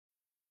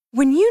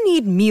When you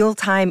need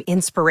mealtime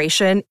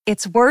inspiration,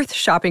 it's worth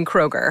shopping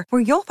Kroger,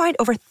 where you'll find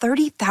over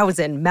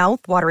 30,000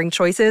 mouth-watering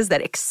choices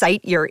that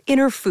excite your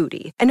inner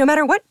foodie. And no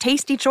matter what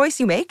tasty choice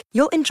you make,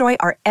 you'll enjoy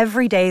our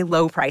everyday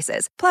low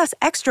prices, plus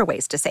extra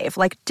ways to save,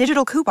 like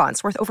digital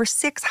coupons worth over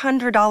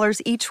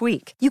 $600 each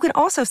week. You can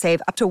also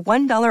save up to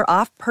 $1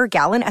 off per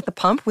gallon at the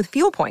pump with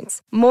fuel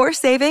points. More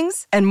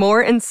savings and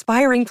more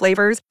inspiring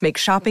flavors make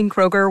shopping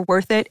Kroger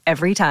worth it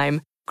every time.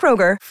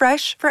 Kroger,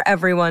 fresh for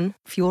everyone.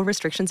 Fuel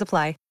restrictions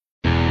apply.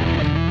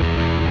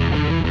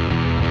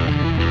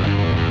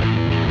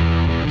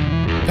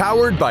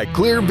 Powered by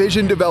Clear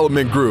Vision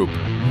Development Group,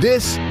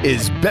 this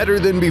is Better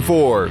Than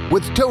Before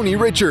with Tony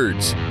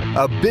Richards,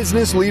 a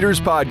business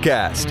leaders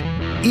podcast.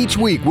 Each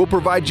week, we'll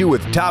provide you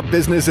with top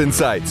business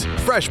insights,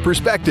 fresh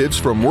perspectives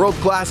from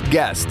world-class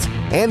guests,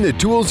 and the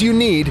tools you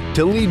need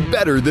to lead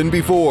better than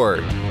before.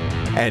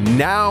 And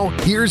now,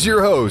 here's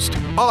your host,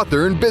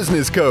 author and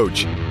business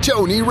coach,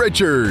 Tony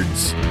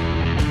Richards.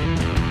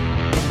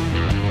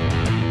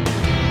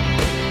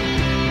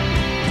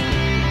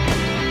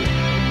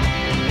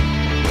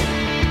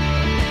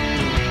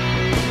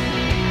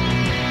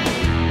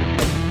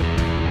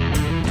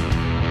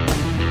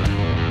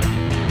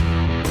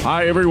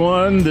 Hi,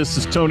 everyone. This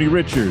is Tony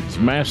Richards,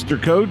 master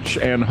coach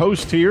and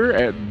host here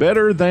at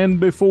Better Than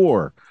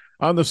Before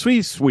on the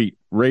Sweet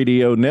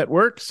Radio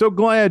Network. So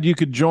glad you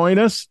could join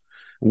us.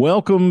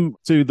 Welcome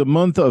to the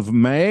month of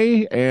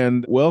May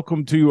and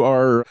welcome to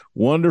our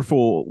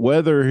wonderful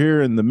weather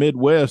here in the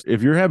Midwest.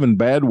 If you're having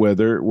bad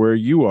weather where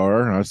you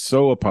are, I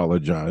so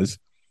apologize.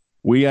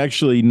 We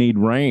actually need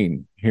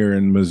rain here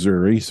in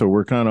Missouri, so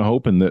we're kind of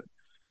hoping that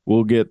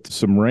we'll get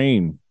some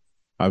rain.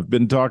 I've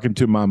been talking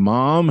to my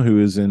mom, who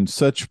is in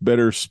such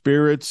better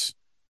spirits.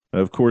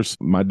 Of course,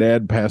 my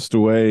dad passed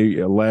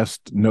away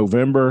last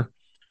November,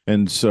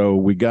 and so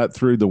we got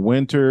through the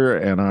winter,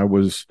 and I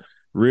was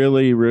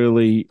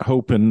really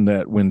hoping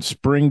that when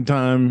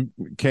springtime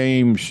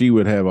came, she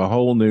would have a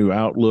whole new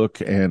outlook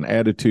and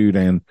attitude,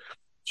 and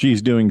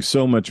she's doing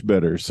so much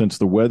better since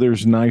the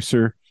weather's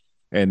nicer,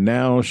 and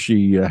now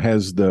she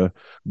has the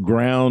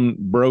ground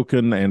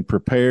broken and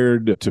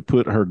prepared to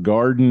put her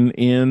garden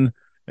in.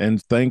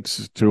 And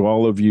thanks to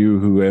all of you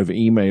who have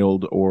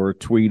emailed or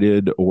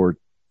tweeted or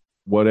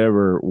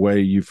whatever way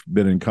you've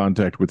been in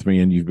contact with me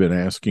and you've been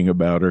asking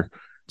about her.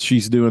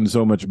 She's doing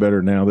so much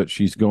better now that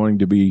she's going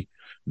to be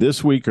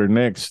this week or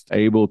next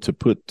able to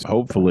put,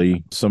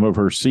 hopefully, some of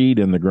her seed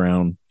in the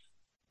ground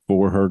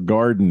for her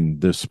garden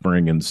this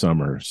spring and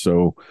summer.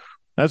 So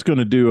that's going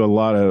to do a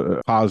lot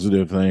of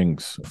positive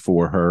things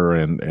for her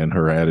and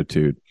her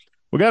attitude.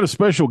 We got a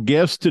special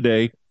guest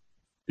today.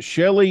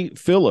 Chellie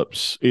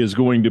Phillips is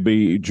going to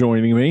be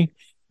joining me,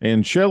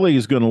 and Chellie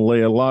is going to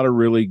lay a lot of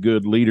really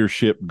good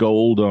leadership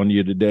gold on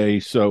you today.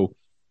 So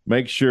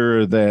make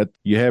sure that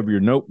you have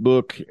your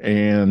notebook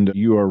and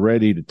you are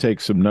ready to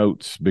take some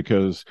notes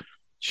because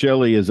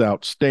Chellie is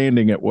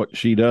outstanding at what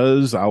she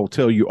does. I'll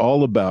tell you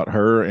all about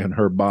her and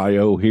her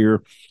bio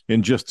here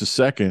in just a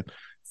second.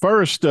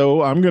 First,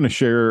 though, I'm going to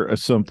share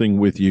something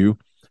with you.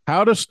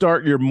 How to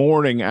start your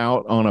morning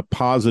out on a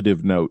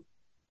positive note.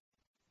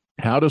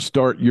 How to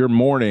start your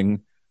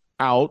morning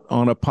out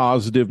on a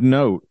positive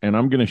note. And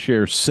I'm going to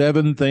share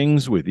 7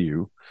 things with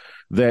you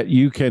that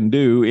you can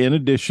do in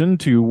addition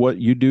to what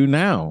you do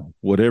now,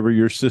 whatever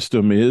your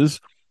system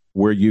is,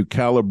 where you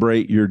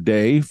calibrate your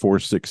day for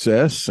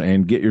success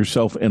and get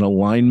yourself in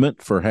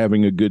alignment for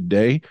having a good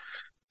day.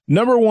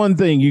 Number one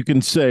thing you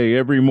can say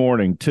every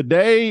morning: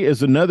 today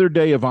is another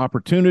day of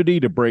opportunity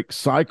to break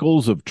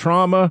cycles of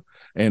trauma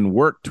and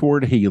work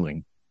toward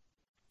healing.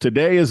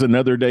 Today is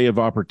another day of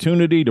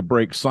opportunity to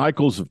break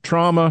cycles of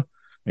trauma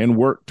and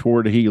work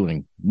toward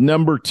healing.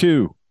 Number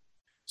 2,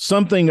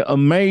 something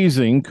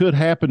amazing could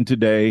happen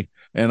today,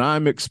 and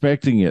I'm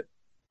expecting it.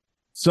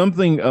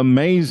 Something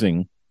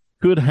amazing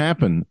could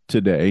happen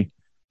today,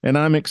 and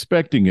I'm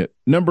expecting it.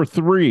 Number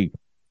 3,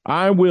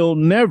 I will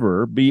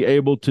never be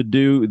able to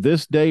do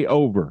this day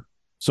over,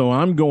 so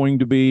I'm going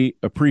to be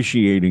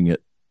appreciating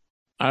it.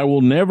 I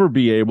will never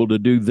be able to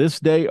do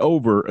this day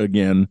over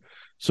again,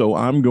 so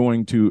I'm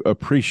going to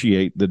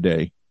appreciate the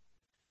day.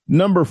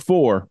 Number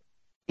 4,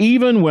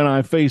 even when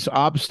I face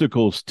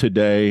obstacles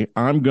today,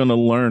 I'm going to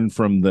learn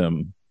from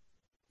them.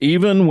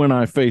 Even when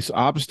I face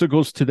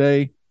obstacles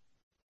today,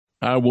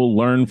 I will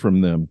learn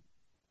from them.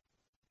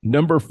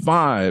 Number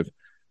 5,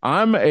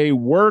 I'm a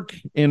work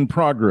in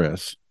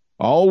progress,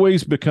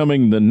 always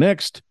becoming the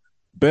next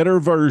better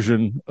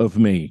version of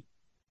me.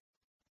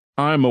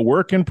 I'm a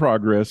work in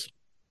progress,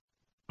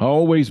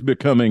 always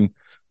becoming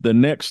the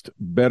next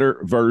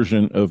better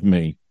version of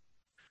me.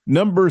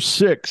 Number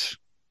 6,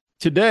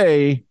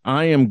 today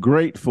I am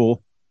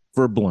grateful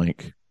for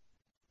blank.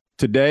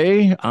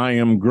 Today I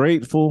am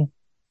grateful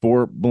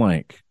for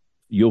blank.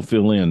 You'll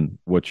fill in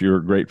what you're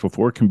grateful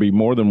for. It can be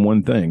more than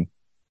one thing,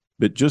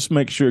 but just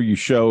make sure you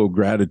show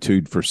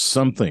gratitude for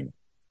something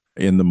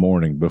in the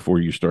morning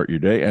before you start your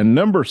day. And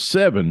number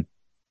 7,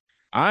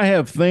 I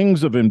have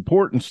things of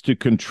importance to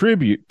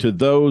contribute to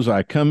those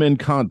I come in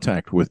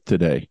contact with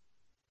today.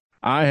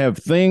 I have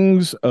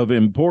things of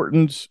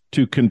importance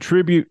to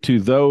contribute to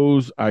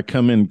those I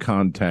come in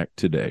contact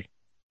today.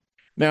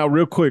 Now,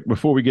 real quick,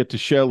 before we get to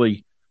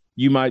Chellie,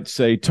 you might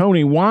say,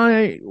 Tony,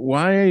 why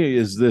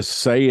is this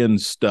saying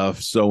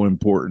stuff so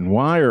important?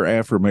 Why are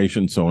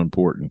affirmations so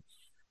important?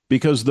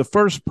 Because the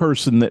first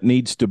person that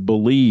needs to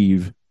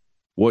believe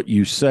what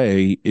you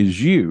say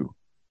is you.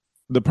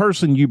 The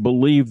person you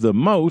believe the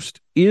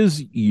most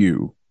is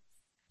you.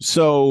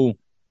 So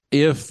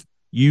if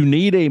you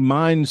need a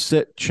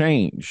mindset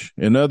change,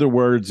 in other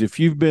words, if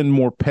you've been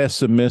more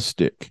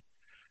pessimistic,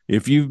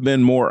 if you've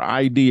been more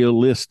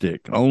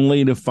idealistic,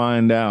 only to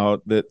find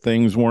out that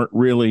things weren't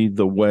really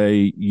the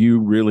way you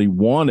really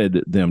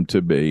wanted them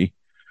to be,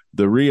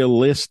 the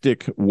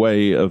realistic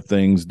way of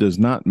things does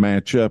not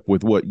match up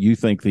with what you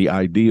think the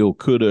ideal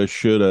coulda,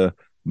 shoulda,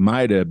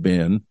 might have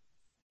been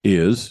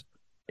is,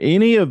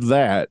 any of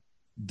that,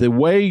 the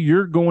way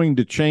you're going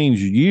to change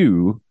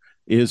you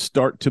is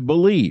start to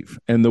believe.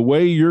 And the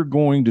way you're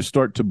going to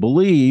start to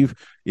believe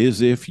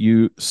is if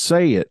you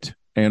say it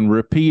and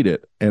repeat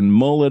it and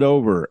mull it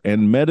over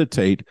and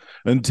meditate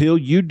until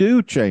you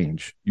do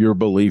change your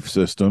belief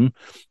system.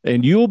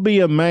 And you'll be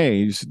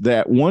amazed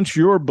that once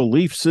your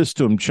belief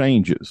system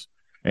changes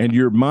and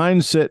your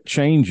mindset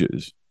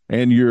changes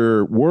and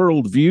your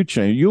worldview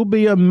change, you'll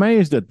be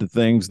amazed at the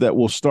things that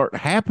will start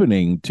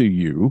happening to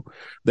you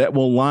that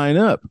will line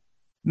up.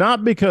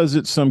 Not because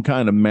it's some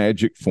kind of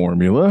magic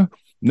formula,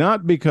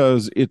 not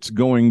because it's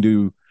going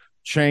to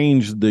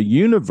change the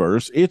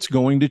universe, it's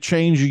going to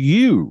change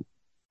you.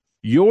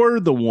 You're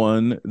the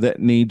one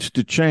that needs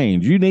to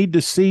change. You need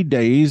to see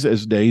days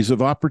as days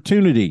of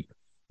opportunity.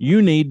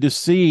 You need to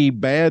see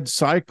bad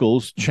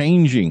cycles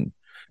changing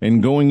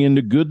and going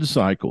into good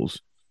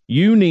cycles.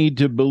 You need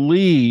to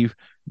believe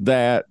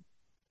that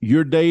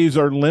your days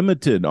are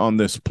limited on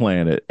this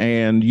planet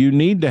and you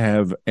need to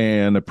have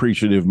an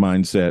appreciative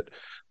mindset.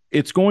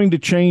 It's going to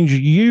change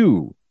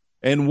you.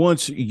 And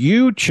once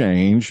you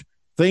change,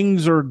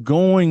 things are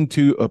going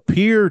to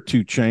appear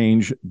to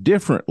change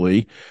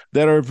differently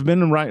that have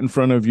been right in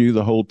front of you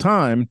the whole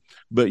time,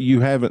 but you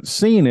haven't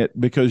seen it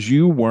because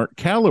you weren't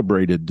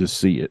calibrated to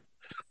see it.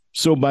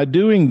 So by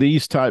doing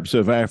these types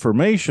of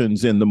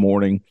affirmations in the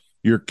morning,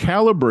 you're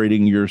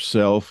calibrating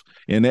yourself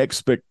in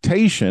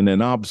expectation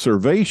and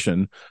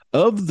observation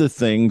of the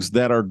things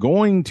that are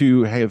going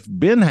to have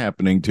been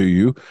happening to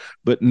you,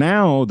 but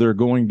now they're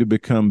going to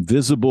become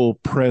visible,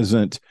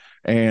 present,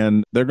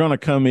 and they're going to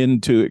come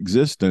into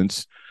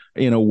existence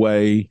in a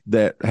way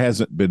that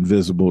hasn't been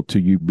visible to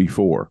you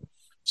before.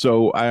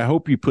 So I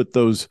hope you put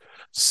those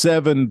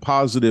 7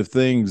 positive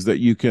things that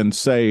you can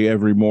say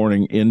every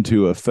morning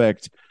into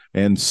effect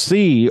and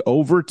see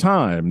over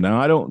time.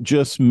 Now, I don't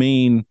just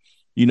mean,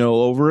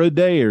 over a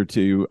day or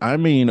two. I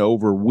mean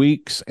over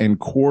weeks and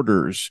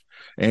quarters,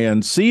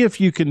 and see if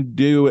you can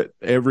do it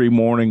every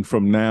morning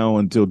from now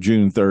until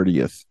June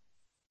 30th,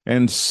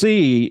 and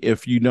see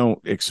if you don't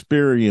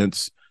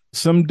experience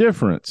some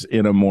difference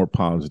in a more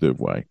positive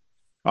way.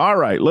 All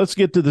right, let's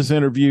get to this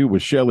interview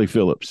with Chellie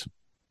Phillips.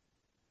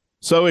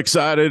 So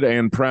excited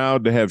and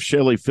proud to have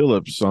Chellie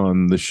Phillips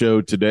on the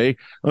show today.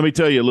 Let me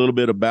tell you a little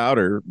bit about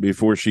her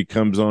before she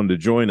comes on to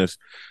join us.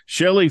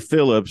 Chellie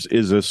Phillips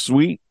is a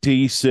sweet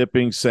tea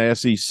sipping,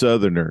 sassy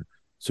Southerner.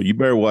 So you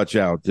better watch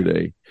out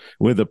today.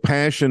 With a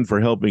passion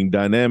for helping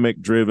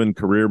dynamic, driven,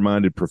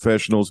 career-minded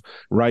professionals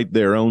write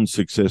their own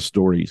success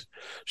stories.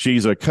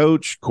 She's a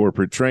coach,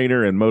 corporate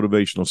trainer, and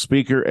motivational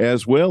speaker,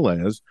 as well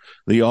as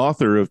the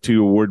author of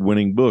 2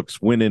 award-winning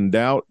books, When in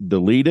Doubt,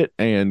 Delete It,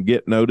 and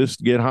Get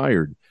Noticed, Get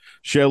Hired.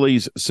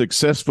 Chellie's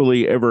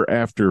Successfully Ever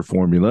After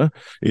formula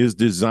is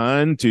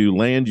designed to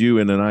land you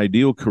in an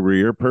ideal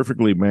career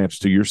perfectly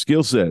matched to your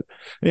skill set,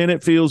 and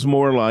it feels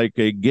more like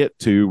a get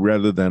to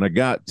rather than a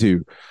got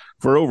to.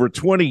 For over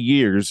 20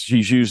 years,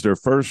 she's used her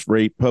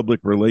first-rate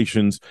public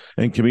relations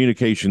and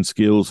communication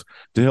skills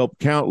to help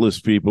countless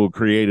people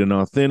create an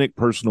authentic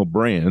personal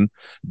brand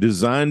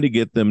designed to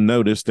get them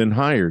noticed and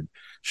hired.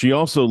 She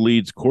also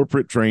leads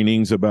corporate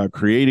trainings about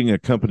creating a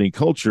company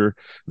culture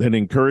that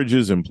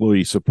encourages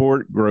employee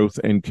support, growth,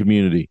 and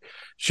community.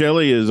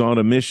 Chellie is on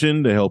a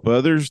mission to help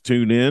others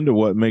tune in to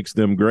what makes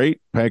them great,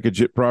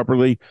 package it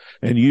properly,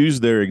 and use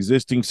their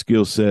existing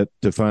skill set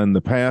to find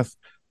the path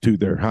to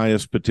their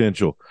highest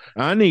potential.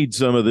 I need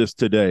some of this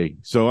today,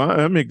 so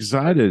I'm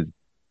excited.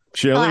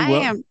 Chellie, I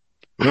am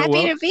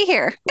happy to be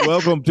here.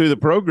 Welcome to the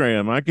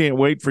program. I can't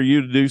wait for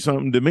you to do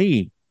something to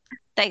me.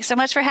 Thanks so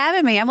much for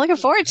having me. I'm looking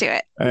forward to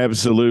it.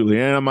 Absolutely.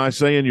 And am I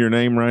saying your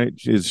name right?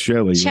 It's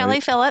Chellie. Chellie,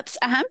 right? Phillips.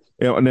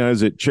 Yeah, now,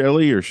 is it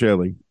Chellie or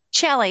Chellie?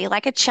 Chellie,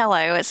 like a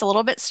cello. It's a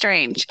little bit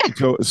strange.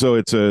 So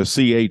it's a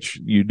CH.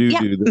 You do that.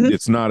 Mm-hmm.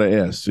 It's not a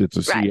S. It's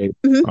a right.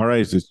 CH. Mm-hmm. All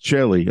right. So it's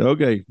Chellie.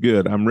 Okay,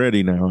 good. I'm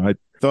ready now. I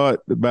thought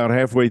about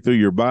halfway through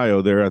your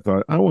bio there, I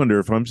thought, I wonder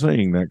if I'm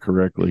saying that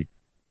correctly.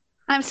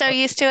 I'm so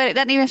used to it. It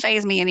doesn't even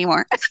faze me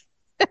anymore.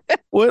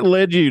 What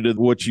led you to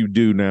what you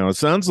do now? It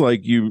sounds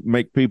like you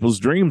make people's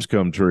dreams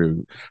come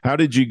true. How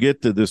did you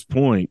get to this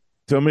point?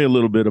 Tell me a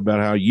little bit about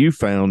how you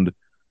found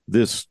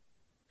this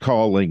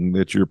calling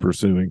that you're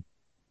pursuing.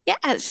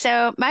 Yeah,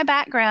 so my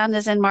background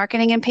is in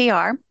marketing and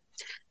PR,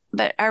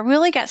 but I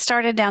really got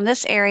started down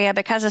this area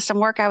because of some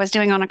work I was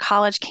doing on a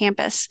college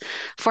campus.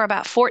 For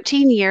about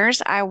 14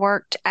 years, I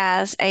worked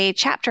as a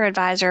chapter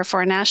advisor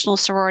for a national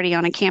sorority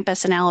on a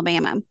campus in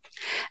Alabama.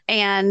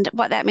 And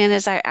what that meant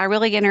is I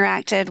really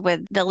interacted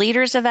with the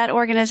leaders of that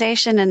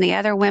organization and the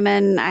other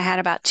women. I had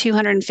about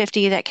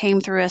 250 that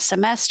came through a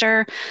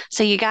semester.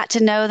 So you got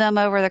to know them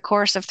over the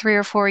course of 3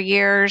 or 4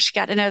 years, you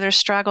got to know their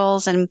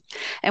struggles. And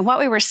what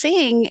we were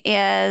seeing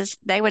is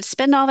they would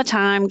spend all the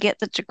time, get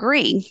the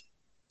degree,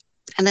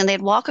 and then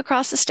they'd walk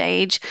across the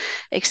stage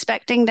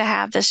expecting to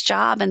have this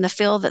job in the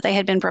field that they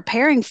had been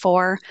preparing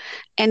for.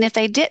 And if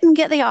they didn't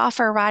get the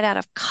offer right out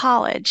of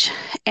college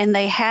and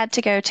they had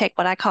to go take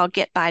what I call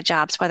get by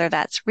jobs, whether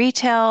that's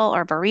retail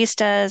or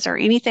baristas or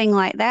anything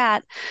like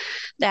that,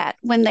 that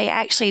when they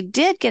actually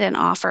did get an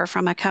offer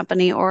from a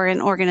company or an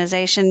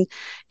organization,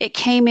 it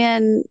came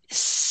in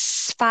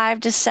five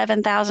to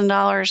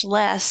 $7,000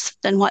 less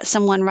than what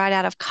someone right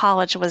out of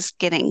college was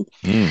getting.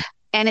 Mm.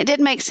 And it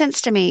didn't make sense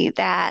to me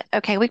that,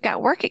 okay, we've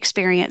got work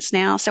experience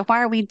now. So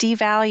why are we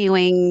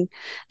devaluing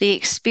the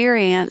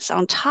experience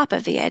on top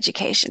of the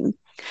education?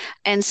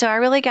 And so I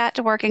really got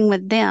to working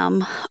with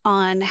them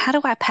on how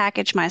do I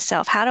package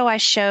myself? How do I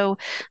show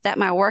that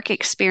my work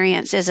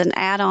experience is an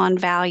add on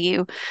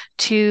value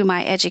to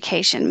my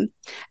education?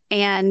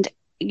 And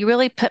you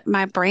really put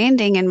my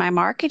branding and my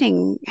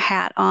marketing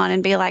hat on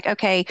and be like,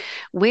 okay,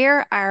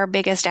 we're our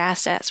biggest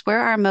assets. We're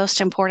our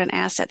most important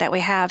asset that we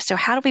have. So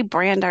how do we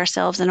brand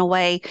ourselves in a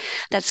way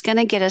that's going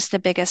to get us the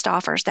biggest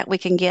offers that we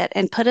can get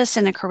and put us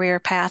in a career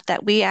path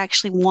that we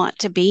actually want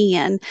to be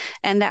in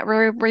and that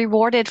we're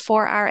rewarded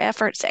for our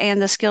efforts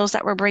and the skills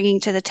that we're bringing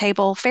to the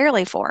table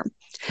fairly for?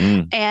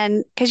 Mm.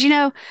 And because,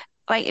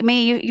 like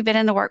me, you've been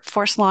in the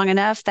workforce long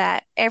enough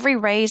that every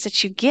raise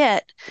that you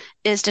get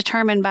is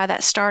determined by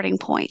that starting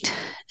point.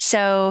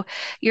 So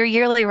your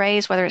yearly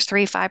raise, whether it's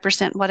 3,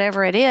 5%,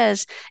 whatever it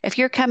is, if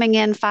you're coming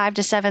in $5,000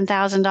 to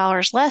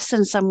 $7,000 less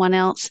than someone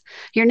else,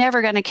 you're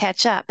never going to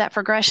catch up. That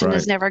progression Right.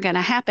 is never going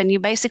to happen. You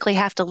basically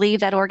have to leave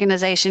that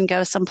organization,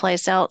 go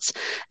someplace else,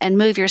 and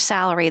move your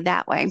salary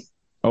that way.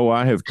 Oh,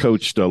 I have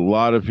coached a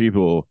lot of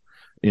people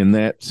in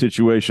that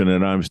situation,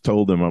 and I've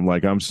told them, I'm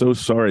like, I'm so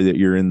sorry that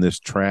you're in this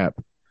trap,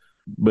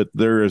 but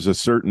there is a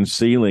certain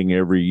ceiling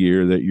every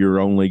year that you're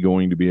only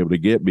going to be able to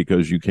get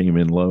because you came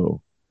in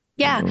low.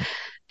 You Yeah. know?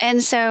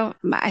 And so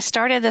I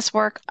started this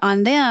work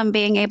on them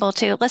being able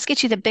to, let's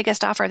get you the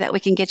biggest offer that we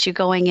can get you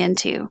going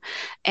into.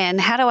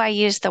 And how do I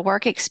use the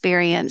work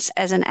experience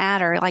as an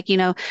adder? Like,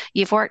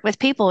 you've worked with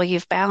people,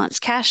 you've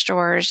balanced cash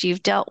drawers,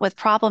 you've dealt with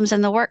problems in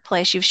the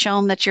workplace, you've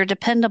shown that you're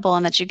dependable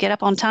and that you get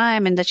up on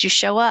time and that you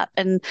show up.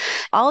 And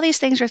all these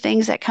things are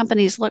things that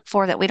companies look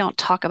for that we don't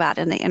talk about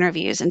in the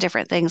interviews and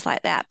different things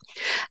like that.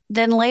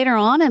 Then later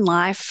on in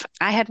life,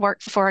 I had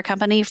worked for a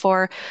company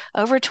for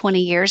over 20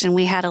 years and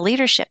we had a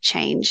leadership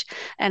change.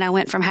 And I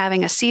went from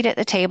having a seat at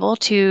the table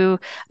to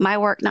my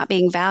work not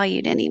being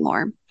valued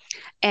anymore.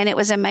 And it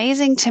was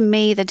amazing to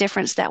me the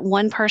difference that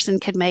one person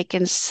could make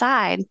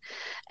inside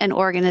an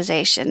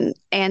organization.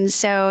 And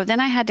so then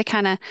I had to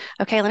kind of,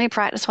 okay, let me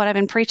practice what I've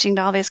been preaching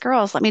to all these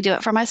girls. Let me do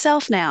it for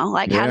myself now.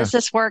 Like, how Yeah. does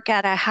this work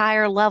at a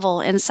higher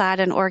level inside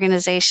an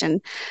organization?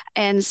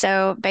 And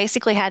so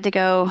basically had to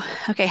go,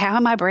 okay, how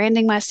am I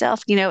branding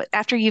myself?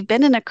 After you've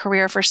been in a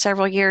career for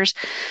several years,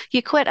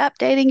 you quit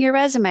updating your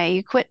resume,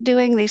 you quit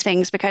doing these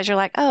things because you're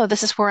like, oh,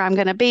 this is where I'm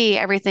going to be.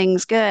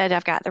 Everything's good.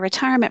 I've got the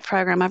retirement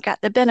program. I've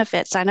got the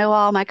benefits. I know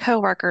all my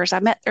coworkers. I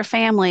met their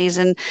families.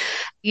 And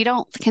you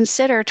don't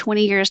consider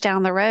 20 years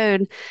down the road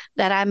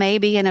that I may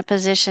be in a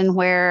position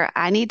where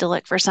I need to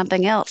look for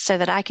something else so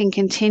that I can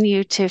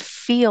continue to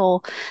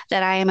feel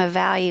that I am of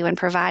value in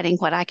providing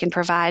what I can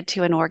provide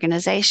to an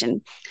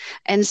organization.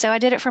 And so I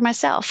did it for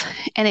myself.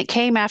 And it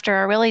came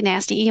after a really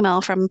nasty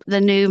email from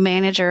the new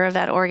manager of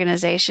that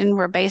organization,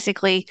 where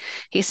basically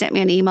he sent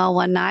me an email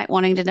one night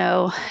wanting to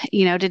know,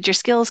 did your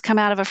skills come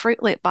out of a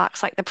Fruit Loop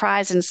box like the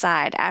prize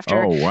inside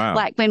after, Oh, wow.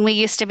 like when we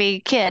used to be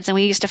kids and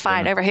we used to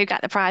fight Yeah. over who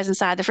got the prize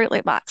inside the Fruit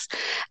Loop box.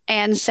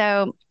 And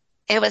so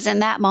it was in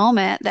that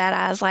moment that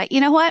I was like,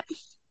 you know what?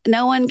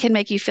 No one can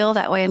make you feel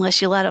that way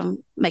unless you let them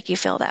make you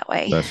feel that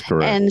way. That's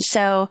correct. And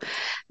so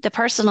the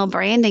personal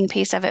branding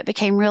piece of it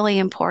became really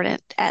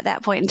important at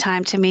that point in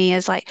time to me,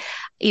 is like,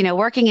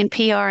 working in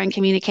PR and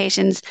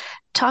communications,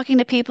 talking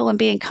to people and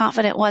being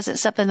confident wasn't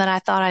something that I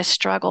thought I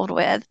struggled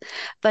with.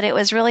 But it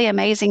was really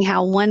amazing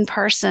how one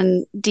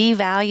person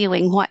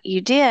devaluing what you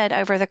did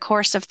over the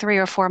course of 3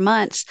 or 4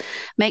 months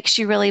makes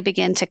you really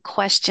begin to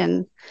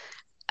question,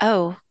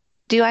 oh,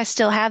 do I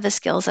still have the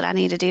skills that I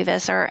need to do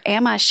this? Or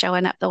am I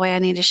showing up the way I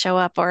need to show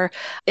up? Or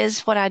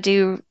is what I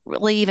do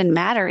really even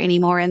matter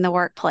anymore in the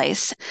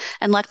workplace?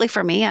 And luckily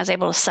for me, I was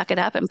able to suck it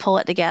up and pull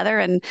it together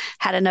and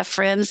had enough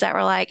friends that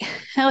were like,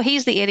 oh,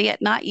 he's the idiot,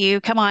 not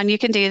you. Come on, you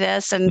can do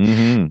this. And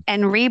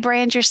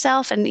rebrand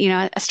yourself. And,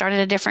 I started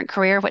a different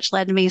career, which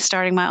led to me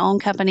starting my own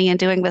company and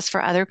doing this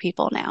for other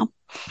people now.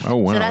 Oh, So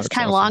wow. that's That's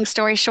kind of awesome. long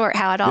story short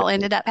how it all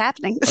ended up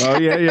happening. Oh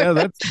yeah,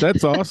 yeah,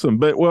 that's awesome.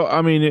 But well,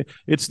 I mean,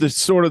 it's the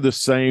sort of the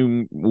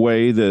same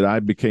way that I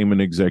became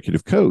an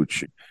executive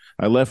coach.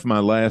 I left my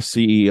last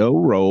CEO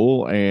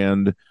role,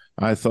 and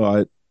I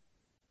thought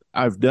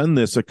I've done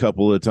this a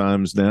couple of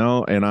times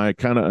now, and I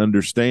kind of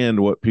understand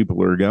what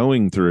people are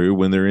going through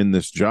when they're in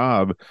this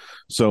job.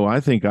 So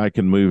I think I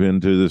can move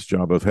into this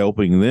job of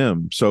helping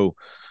them. So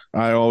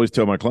I always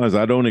tell my clients,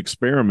 I don't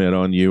experiment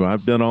on you.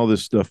 I've done all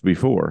this stuff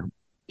before,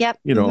 Yep.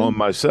 on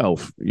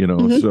myself,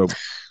 Hmm. so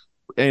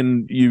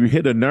and you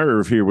hit a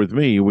nerve here with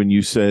me when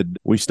you said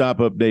we stop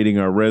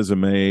updating our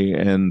resume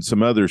and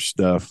some other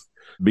stuff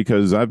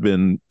because I've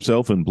been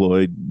self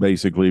employed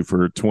basically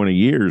for 20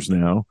 years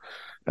now.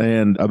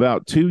 And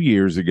about 2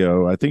 years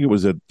ago, I think it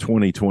was at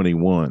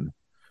 2021,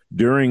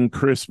 during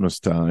Christmas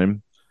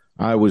time,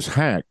 I was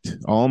hacked.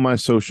 All my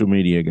social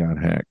media got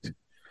hacked.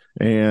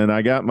 And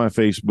I got my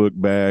Facebook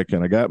back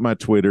and I got my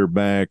Twitter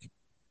back,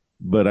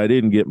 but I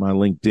didn't get my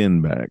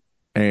LinkedIn back.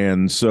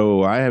 And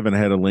so I haven't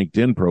had a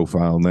LinkedIn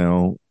profile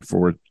now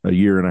for a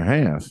year and a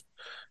half.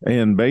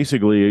 And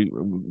basically,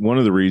 one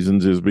of the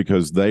reasons is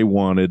because they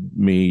wanted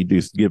me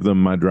to give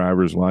them my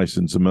driver's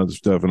license, some other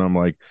stuff. And I'm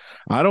like,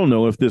 I don't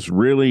know if this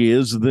really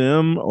is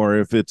them or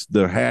if it's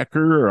the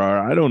hacker, or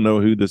I don't know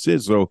who this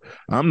is. So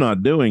I'm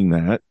not doing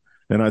that.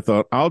 And I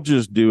thought, I'll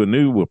just do a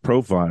new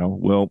profile.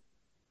 Well,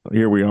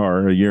 here we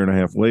are a year and a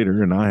half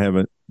later, and I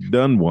haven't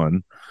done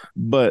one.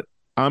 But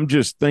I'm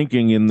just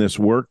thinking, in this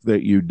work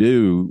that you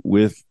do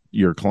with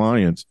your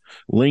clients,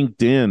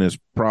 LinkedIn is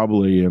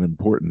probably an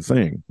important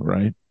thing,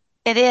 right?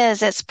 It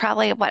is. It's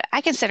probably what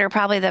I consider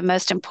probably the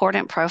most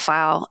important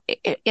profile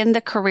in the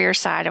career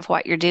side of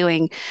what you're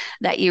doing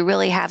that you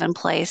really have in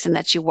place and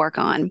that you work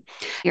on.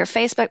 Your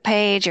Facebook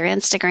page, your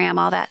Instagram,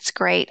 all that's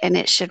great, and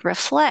it should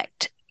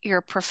reflect your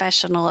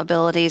professional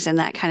abilities and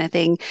that kind of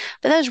thing.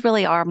 But those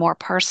really are more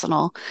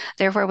personal.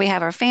 They're where we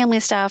have our family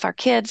stuff, our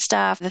kids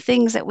stuff, the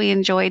things that we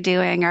enjoy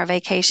doing, our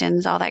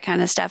vacations, all that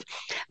kind of stuff.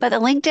 But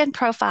the LinkedIn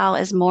profile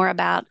is more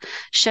about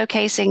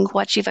showcasing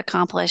what you've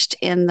accomplished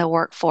in the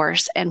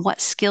workforce and what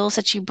skills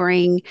that you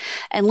bring.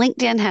 And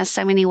LinkedIn has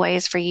so many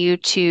ways for you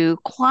to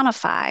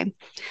quantify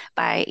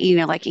by,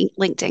 like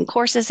LinkedIn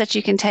courses that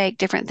you can take,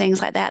 different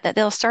things like that, that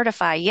they'll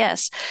certify,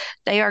 yes,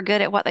 they are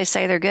good at what they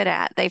say they're good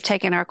at. They've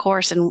taken our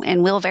course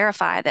and we'll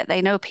verify that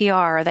they know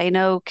PR or they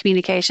know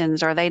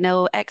communications or they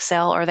know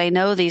Excel or they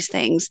know these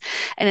things.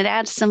 And it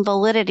adds some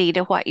validity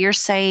to what you're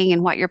saying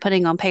and what you're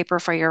putting on paper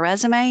for your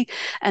resume.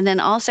 And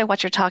then also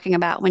what you're talking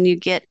about when you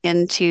get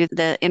into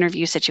the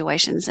interview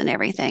situations and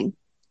everything.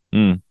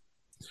 Mm.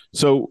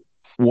 So,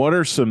 what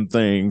are some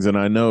things, and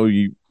I know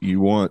you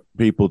want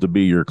people to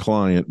be your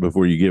client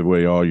before you give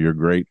away all your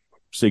great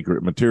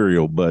secret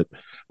material, but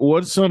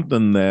what's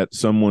something that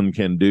someone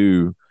can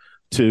do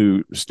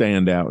to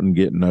stand out and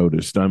get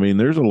noticed? I mean,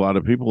 there's a lot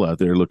of people out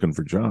there looking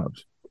for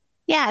jobs.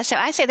 Yeah, so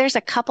I say there's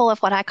a couple of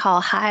what I call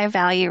high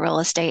value real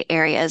estate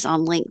areas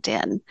on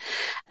LinkedIn.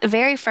 The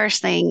very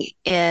first thing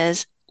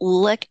is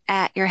look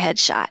at your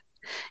headshot.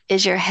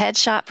 Is your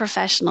headshot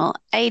professional?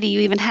 A, do you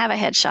even have a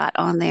headshot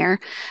on there?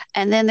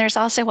 And then there's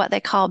also what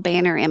they call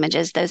banner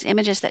images, those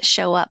images that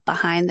show up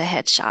behind the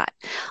headshot.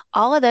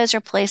 All of those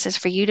are places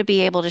for you to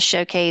be able to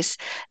showcase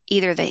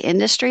either the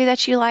industry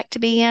that you like to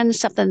be in,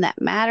 something that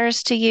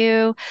matters to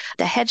you.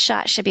 The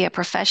headshot should be a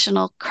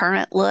professional,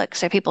 current look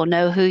so people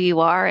know who you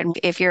are. And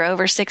if you're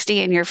over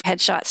 60 and your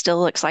headshot still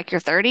looks like you're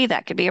 30,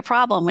 that could be a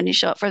problem when you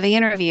show up for the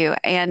interview.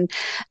 And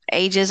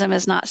ageism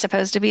is not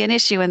supposed to be an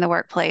issue in the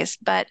workplace.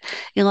 But,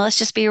 let's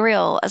just be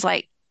real. As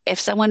like, if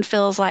someone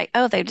feels like,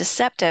 oh, they're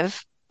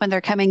deceptive when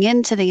they're coming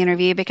into the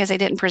interview because they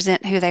didn't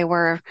present who they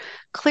were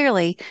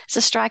clearly, it's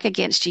a strike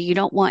against you. You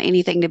don't want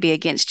anything to be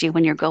against you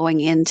when you're going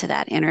into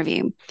that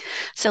interview.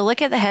 So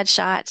look at the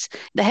headshots.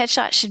 The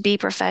headshot should be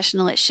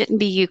professional. It shouldn't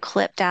be you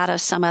clipped out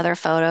of some other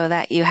photo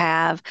that you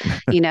have,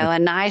 a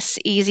nice,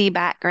 easy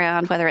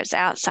background, whether it's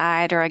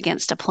outside or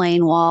against a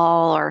plain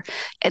wall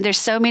and there's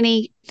so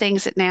many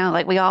things that now,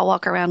 like we all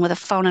walk around with a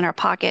phone in our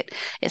pocket.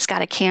 It's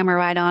got a camera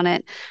right on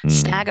it.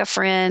 Snag a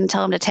friend,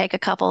 tell them to take a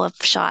couple of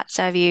shots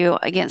of you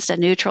against a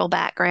neutral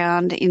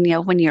background.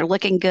 And, when you're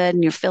looking good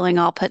and you're feeling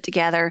all put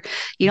together,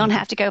 you don't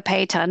have to go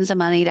pay tons of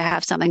money to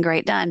have something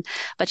great done,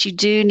 but you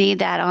do need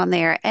that on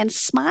there. And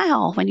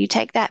smile when you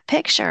take that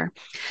picture.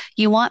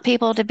 You want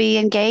people to be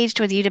engaged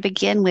with you to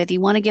begin with.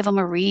 You want to give them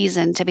a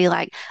reason to be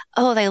like,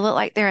 oh, they look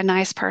like they're a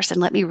nice person.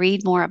 Let me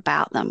read more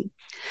about them.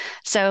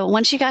 So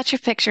once you got your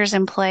pictures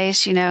in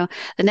place, the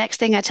next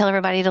thing I tell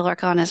everybody to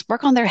work on is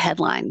work on their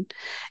headline.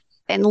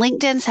 And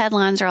LinkedIn's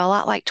headlines are a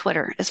lot like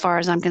Twitter, as far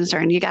as I'm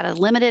concerned. You got a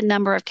limited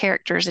number of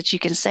characters that you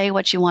can say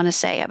what you want to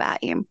say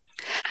about you.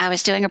 I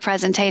was doing a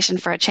presentation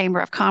for a Chamber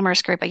of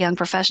Commerce group, a young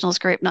professionals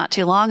group, not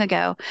too long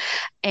ago.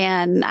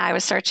 And I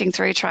was searching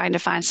through trying to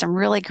find some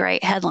really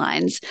great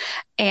headlines.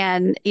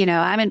 And,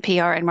 I'm in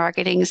PR and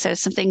marketing, so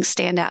some things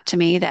stand out to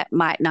me that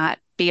might not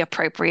be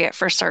appropriate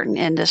for certain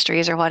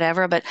industries or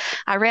whatever. But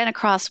I ran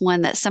across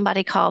one that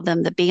somebody called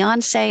them the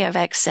Beyonce of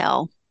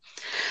Excel.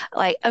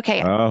 Like,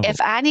 okay, Oh,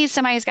 if I need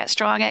somebody who's got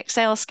strong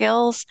Excel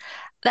skills,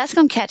 that's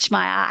going to catch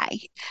my eye.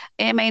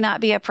 It may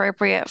not be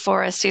appropriate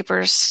for a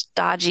super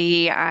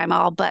stodgy, I'm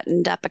all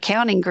buttoned up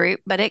accounting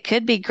group, but it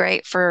could be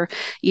great for,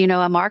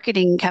 a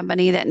marketing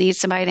company that needs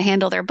somebody to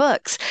handle their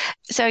books.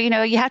 So,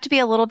 you have to be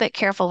a little bit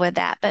careful with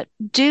that, but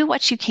do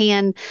what you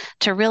can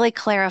to really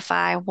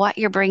clarify what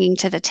you're bringing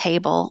to the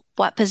table,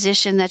 what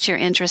position that you're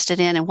interested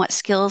in, and what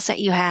skills that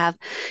you have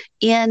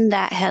in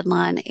that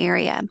headline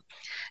area.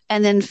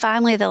 And then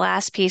finally, the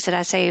last piece that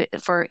I say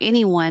for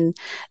anyone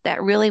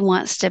that really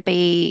wants to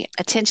be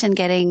attention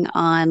getting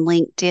on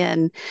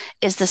LinkedIn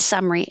is the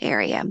summary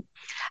area.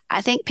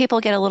 I think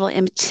people get a little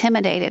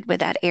intimidated with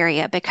that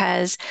area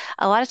because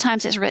a lot of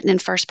times it's written in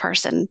first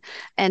person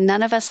and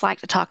none of us like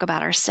to talk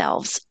about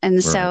ourselves.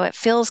 And so it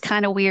feels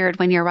kind of weird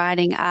when you're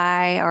writing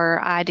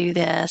or I do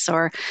this,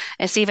 or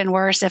it's even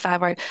worse if I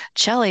write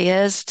Chellie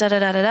is da da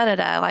da da da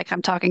da, like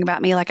I'm talking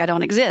about me like I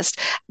don't exist.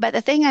 But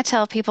the thing I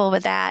tell people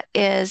with that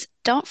is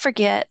don't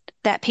forget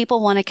that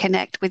people want to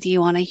connect with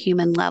you on a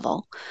human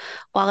level.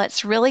 While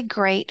it's really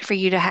great for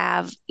you to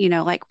have,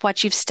 like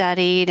what you've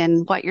studied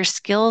and what your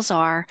skills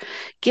are,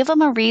 give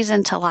them a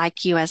reason to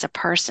like you as a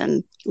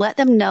person. Let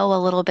them know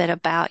a little bit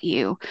about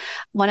you.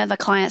 One of the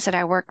clients that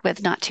I worked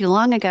with not too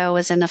long ago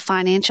was in the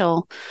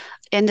financial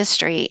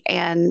industry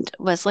and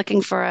was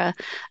looking for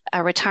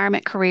a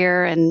retirement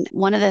career. And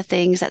one of the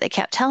things that they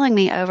kept telling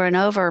me over and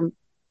over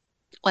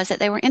was that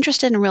they were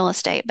interested in real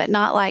estate, but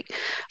not like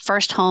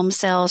first home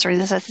sales or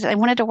anything. They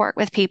wanted to work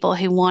with people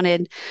who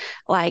wanted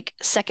like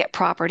second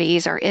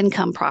properties or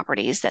income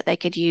properties that they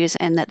could use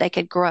and that they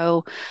could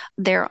grow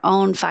their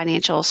own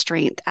financial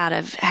strength out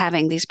of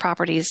having these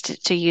properties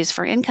to use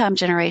for income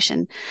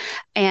generation.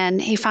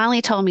 And he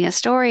finally told me a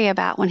story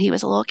about when he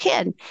was a little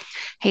kid.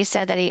 He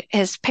said that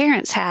his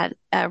parents had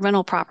a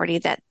rental property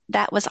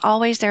that was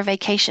always their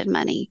vacation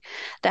money.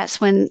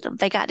 That's when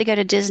they got to go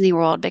to Disney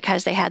World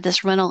because they had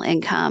this rental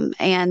income.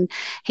 And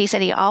he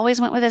said he always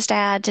went with his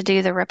dad to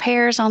do the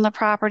repairs on the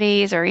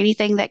properties or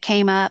anything that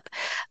came up,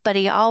 but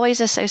he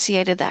always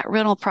associated that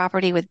rental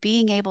property with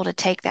being able to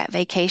take that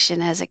vacation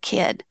as a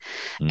kid.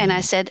 And I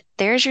said,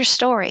 there's your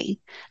story.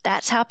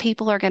 That's how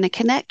people are going to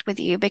connect with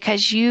you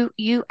because you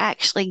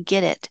actually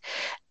get it.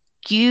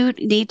 You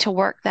need to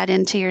work that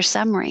into your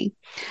summary.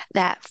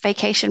 That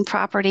vacation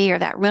property or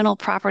that rental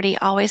property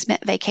always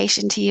meant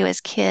vacation to you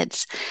as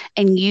kids,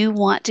 and you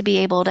want to be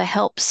able to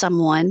help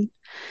someone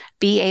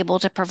be able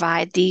to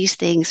provide these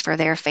things for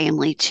their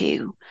family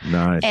too.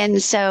 Nice.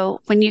 And so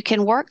when you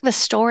can work the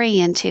story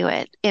into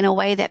it in a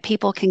way that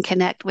people can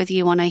connect with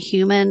you on a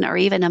human or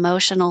even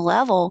emotional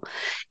level,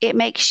 it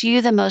makes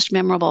you the most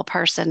memorable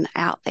person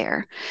out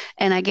there.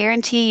 And I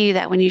guarantee you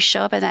that when you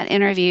show up in that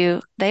interview,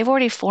 they've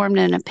already formed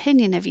an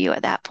opinion of you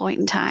at that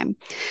point in time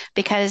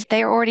because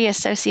they're already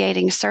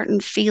associating certain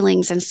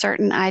feelings and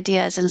certain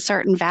ideas and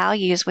certain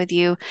values with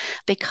you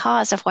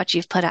because of what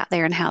you've put out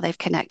there and how they've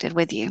connected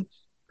with you.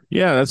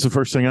 Yeah, that's the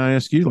first thing I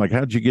ask you. Like,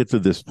 how'd you get to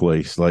this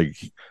place? Like,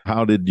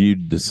 how did you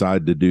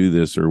decide to do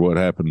this, or what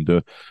happened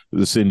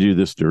to send you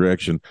this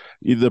direction?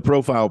 The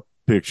profile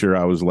picture,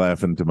 I was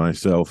laughing to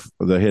myself.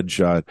 The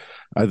headshot,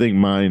 I think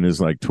mine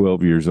is like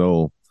 12 years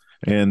old.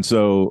 And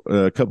so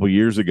a couple of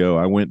years ago,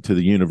 I went to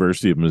the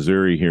University of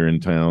Missouri here in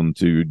town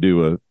to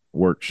do a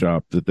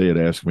workshop that they had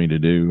asked me to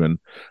do. And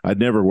I'd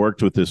never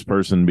worked with this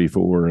person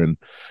before. And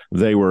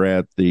they were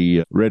at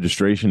the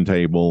registration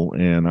table,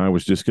 and I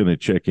was just going to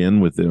check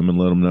in with them and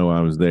let them know I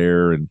was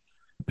there and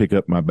pick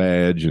up my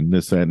badge and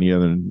this, that, and the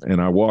other.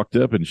 And I walked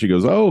up and she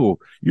goes, "Oh,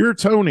 you're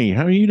Tony.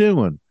 How are you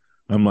doing?"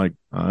 I'm like,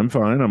 "I'm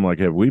fine." I'm like,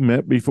 "Have we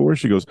met before?"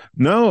 She goes,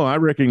 "No, I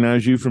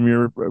recognize you from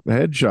your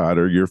headshot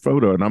or your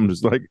photo." And I'm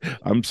just like,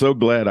 I'm so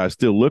glad I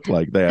still look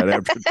like that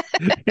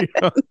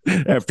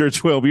after, after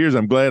 12 years.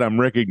 I'm glad I'm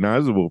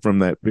recognizable from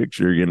that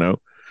picture,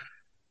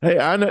 Hey,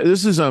 I know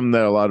this is something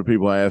that a lot of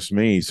people ask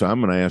me, so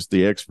I'm going to ask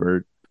the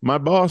expert. My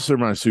boss or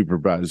my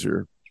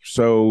supervisor.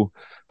 So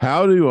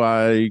how do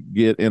I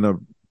get in a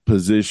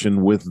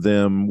position with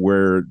them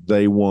where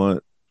they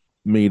want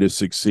me to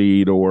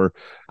succeed, or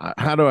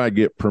how do I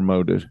get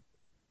promoted?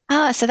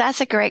 Oh, so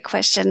that's a great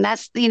question.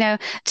 That's,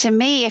 to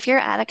me, if you're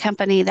at a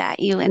company that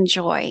you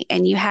enjoy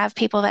and you have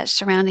people that's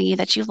surrounding you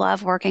that you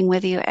love working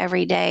with you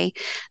every day,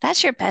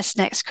 that's your best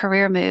next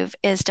career move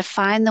is to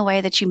find the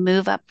way that you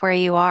move up where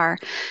you are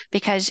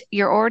because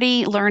you're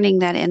already learning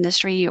that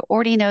industry. You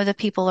already know the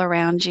people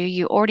around you.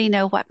 You already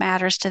know what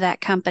matters to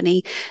that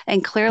company.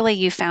 And clearly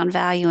you found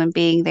value in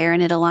being there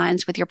and it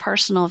aligns with your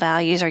personal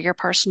values or your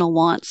personal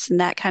wants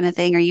and that kind of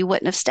thing, or you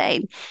wouldn't have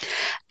stayed.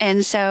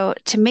 And so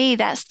to me,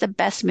 that's the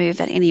best move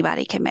that anybody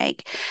can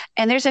make.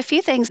 And there's a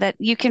few things that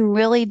you can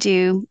really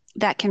do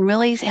that can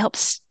really help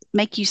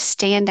make you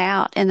stand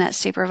out in that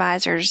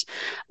supervisor's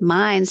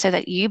mind so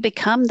that you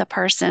become the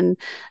person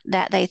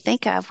that they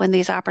think of when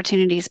these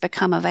opportunities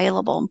become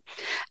available.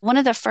 One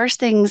of the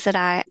first things that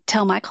I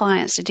tell my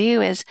clients to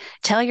do is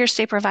tell your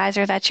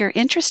supervisor that you're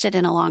interested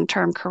in a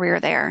long-term career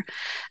there,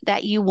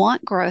 that you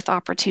want growth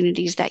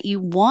opportunities, that you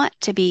want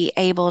to be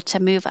able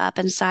to move up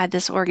inside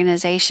this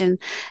organization,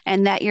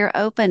 and that you're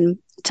open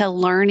to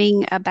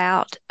learning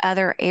about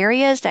other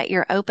areas, that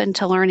you're open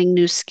to learning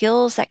new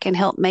skills that can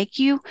help make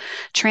you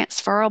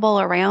transferable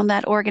around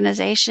that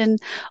organization,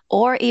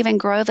 or even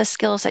grow the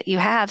skills that you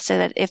have so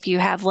that if you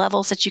have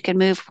levels that you can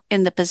move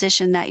in the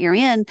position that you're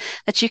in,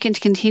 that you can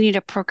continue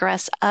to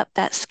progress up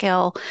that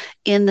scale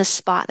in the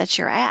spot that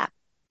you're at.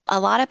 A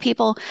lot of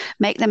people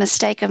make the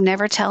mistake of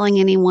never telling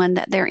anyone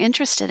that they're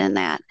interested in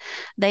that.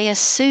 They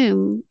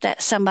assume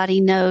that somebody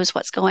knows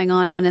what's going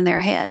on in their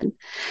head.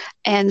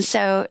 And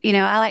so,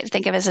 I like to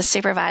think of as a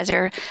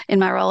supervisor in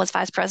my role as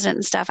vice president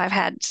and stuff. I've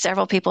had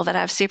several people that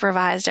I've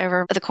supervised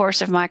over the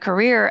course of my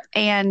career.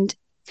 And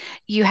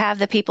you have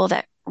the people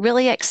that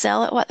really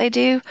excel at what they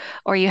do,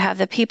 or you have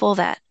the people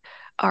that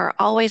are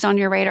always on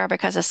your radar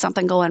because of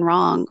something going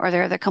wrong, or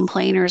they're the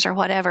complainers or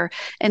whatever.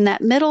 And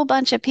that middle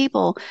bunch of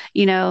people,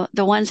 the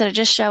ones that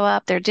just show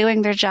up, they're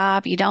doing their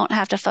job. You don't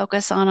have to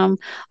focus on them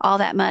all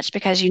that much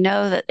because you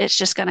know that it's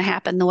just going to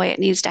happen the way it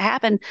needs to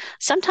happen,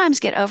 sometimes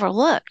get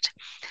overlooked.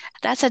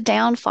 That's a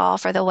downfall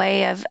for the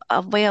way of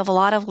a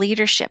lot of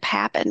leadership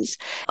happens.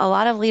 A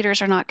lot of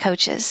leaders are not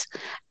coaches.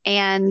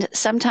 And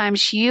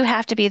sometimes you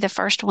have to be the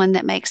first one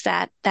that makes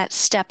that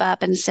step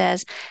up and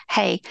says,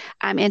 hey,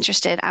 I'm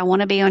interested. I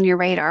want to be on your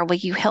radar. Will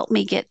you help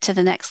me get to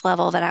the next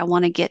level that I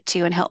want to get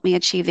to and help me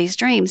achieve these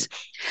dreams?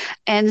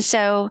 And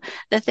so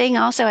the thing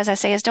also, as I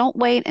say, is don't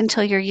wait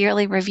until your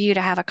yearly review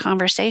to have a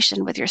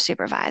conversation with your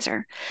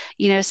supervisor.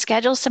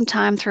 Schedule some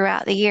time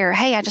throughout the year.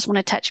 Hey, I just want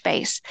to touch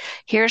base.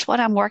 Here's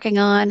what I'm working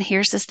on.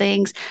 Here's the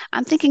things.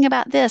 I'm thinking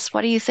about this.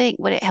 What do you think?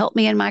 Would it help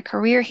me in my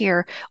career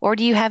here? Or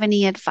do you have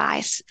any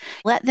advice?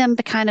 Let them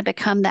kind of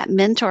become that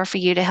mentor for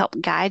you to help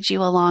guide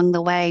you along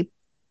the way.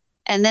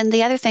 And then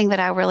the other thing that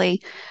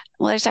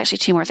there's actually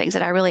two more things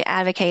that I really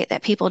advocate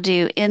that people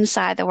do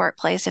inside the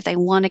workplace if they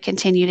want to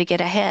continue to get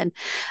ahead.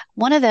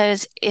 One of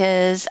those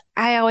is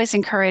I always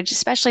encourage,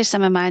 especially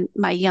some of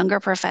my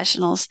younger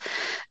professionals,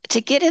 to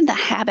get in the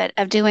habit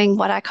of doing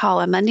what I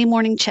call a Monday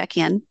morning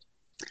check-in.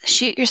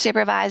 Shoot your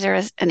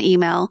supervisor an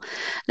email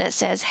that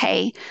says,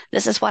 hey,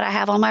 this is what I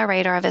have on my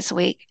radar this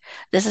week.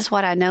 This is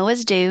what I know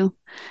is due.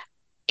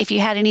 If you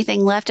had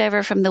anything left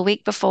over from the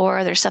week before,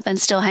 or there's something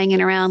still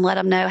hanging around, let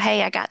them know,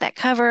 hey, I got that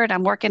covered.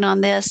 I'm working on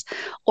this.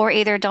 Or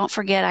either don't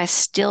forget, I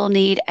still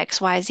need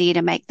XYZ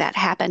to make that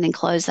happen and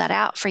close that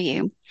out for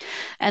you.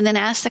 And then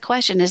ask the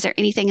question, is there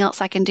anything else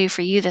I can do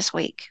for you this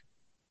week?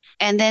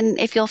 And then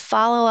if you'll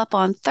follow up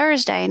on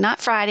Thursday, not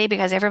Friday,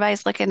 because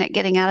everybody's looking at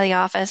getting out of the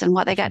office and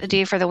what they got to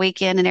do for the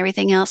weekend and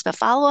everything else, but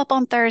follow up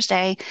on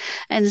Thursday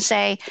and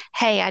say,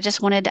 hey, I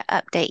just wanted to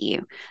update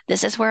you.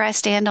 This is where I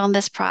stand on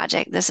this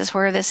project. This is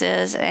where this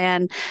is.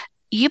 And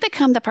you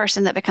become the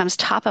person that becomes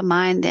top of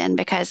mind then,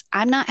 because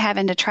I'm not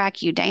having to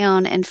track you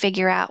down and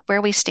figure out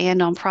where we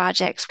stand on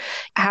projects.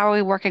 How are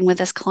we working with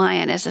this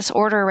client? Is this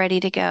order ready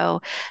to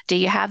go? Do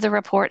you have the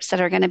reports that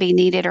are going to be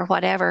needed or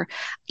whatever?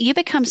 You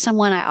become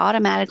someone I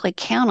automatically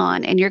count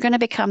on, and you're going to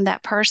become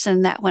that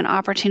person that when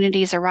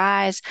opportunities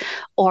arise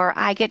or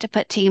I get to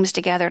put teams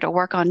together to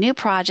work on new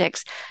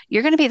projects,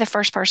 you're going to be the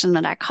first person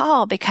that I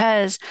call,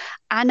 because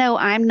I know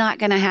I'm not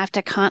going to have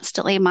to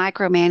constantly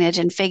micromanage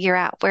and figure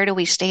out where do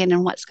we stand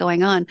and what's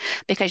going on,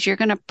 because you're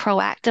going to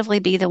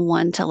proactively be the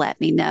one to let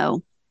me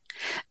know.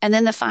 And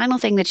then the final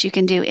thing that you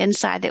can do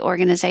inside the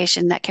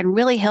organization that can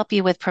really help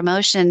you with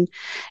promotion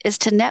is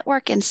to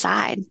network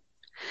inside.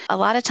 A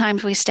lot of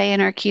times we stay in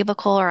our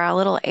cubicle or our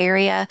little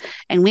area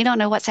and we don't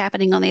know what's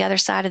happening on the other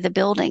side of the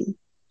building.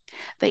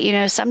 But,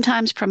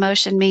 sometimes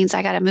promotion means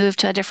I got to move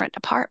to a different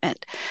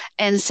department.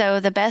 And so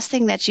the best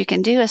thing that you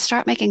can do is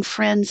start making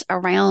friends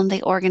around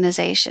the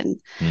organization,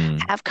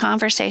 have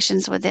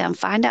conversations with them,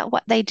 find out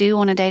what they do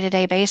on a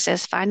day-to-day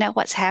basis, find out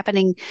what's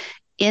happening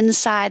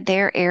inside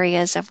their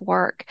areas of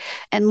work,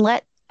 and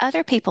let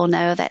other people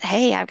know that,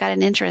 hey, I've got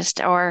an interest,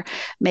 or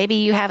maybe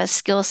you have a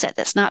skill set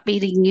that's not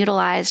being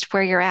utilized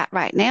where you're at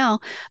right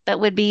now, but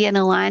would be in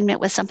alignment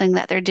with something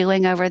that they're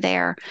doing over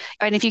there.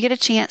 And if you get a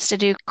chance to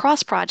do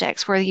cross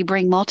projects where you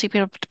bring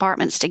multiple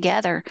departments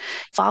together,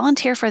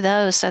 volunteer for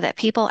those so that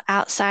people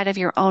outside of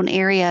your own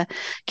area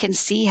can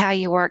see how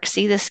you work,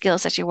 see the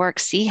skills that you work,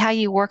 see how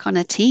you work on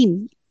a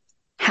team,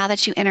 how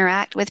that you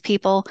interact with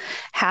people.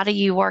 How do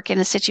you work in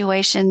a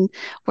situation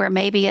where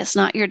maybe it's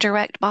not your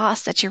direct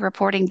boss that you're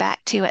reporting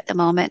back to at the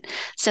moment,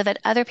 so that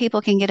other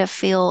people can get a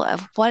feel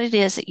of what it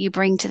is that you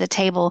bring to the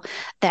table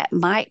that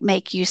might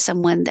make you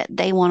someone that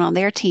they want on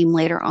their team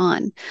later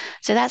on.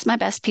 So that's my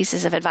best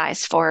pieces of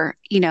advice for,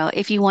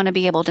 if you want to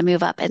be able to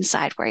move up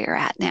inside where you're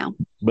at now.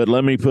 But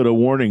let me put a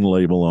warning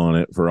label on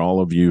it for all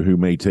of you who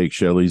may take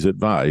Chelle's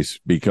advice,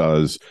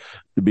 because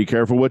be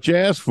careful what you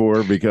ask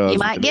for, because you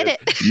might get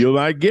it. You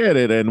might get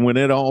it. And when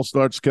it all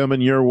starts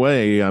coming your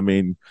way, I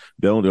mean,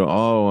 don't do,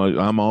 oh,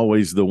 I'm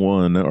always the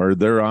one,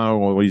 or I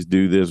always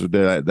do this or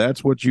that.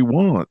 That's what you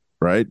want,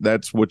 right?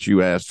 That's what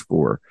you asked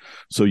for.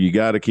 So you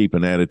got to keep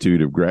an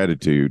attitude of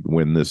gratitude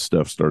when this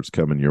stuff starts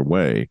coming your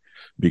way,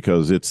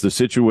 because it's the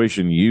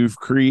situation you've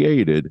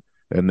created.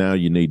 And now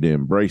you need to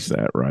embrace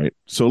that, right?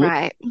 So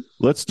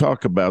let's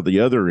talk about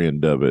the other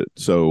end of it.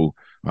 So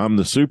I'm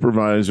the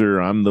supervisor,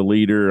 I'm the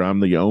leader,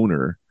 I'm the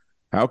owner.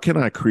 How can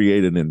I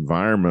create an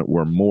environment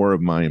where more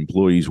of my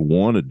employees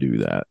want to do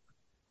that?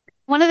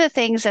 One of the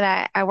things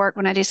that I work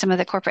when I do some of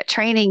the corporate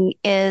training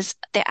is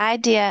the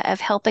idea of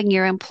helping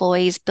your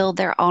employees build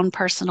their own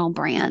personal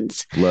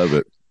brands. Love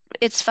it.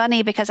 It's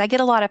funny because I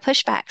get a lot of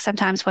pushback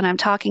sometimes when I'm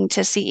talking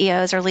to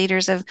CEOs or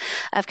leaders of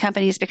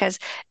companies, because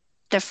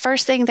the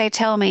first thing they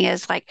tell me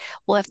is like,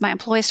 well, if my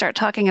employees start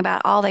talking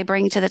about all they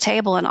bring to the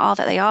table and all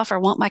that they offer,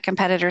 won't my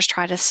competitors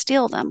try to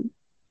steal them?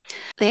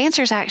 The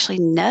answer is actually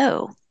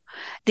no.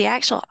 The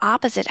actual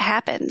opposite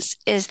happens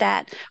is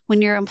that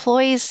when your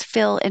employees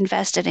feel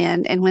invested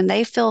in and when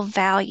they feel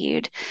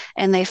valued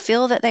and they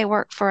feel that they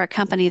work for a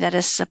company that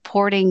is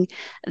supporting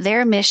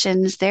their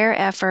missions, their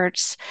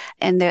efforts,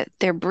 and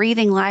they're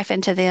breathing life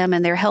into them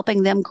and they're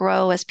helping them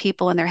grow as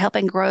people and they're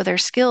helping grow their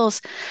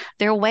skills,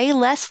 they're way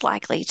less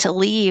likely to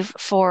leave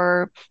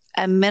for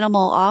a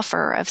minimal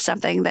offer of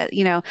something that,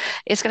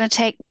 it's going to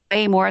take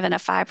way more than a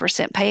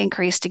 5% pay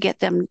increase to get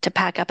them to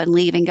pack up and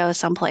leave and go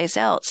someplace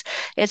else.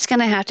 It's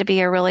going to have to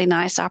be a really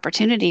nice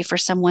opportunity for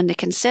someone to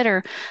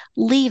consider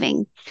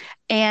leaving.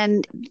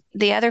 And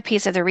the other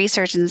piece of the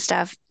research and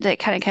stuff that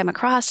kind of came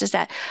across is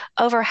that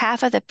over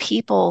half of the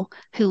people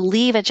who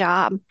leave a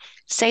job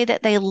say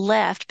that they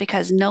left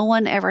because no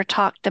one ever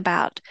talked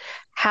about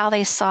how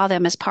they saw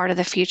them as part of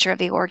the future of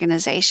the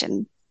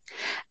organization.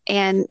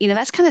 And,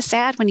 that's kind of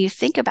sad when you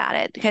think about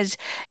it, because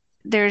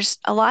there's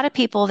a lot of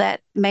people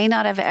that may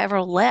not have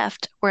ever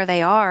left where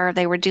they are.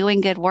 They were doing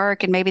good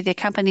work and maybe the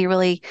company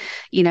really,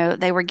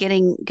 they were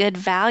getting good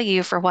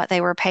value for what they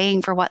were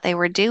paying for what they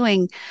were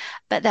doing.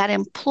 But that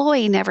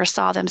employee never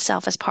saw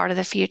themselves as part of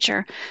the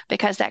future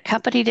because that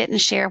company didn't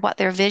share what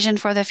their vision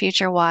for the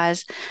future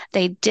was.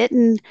 They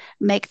didn't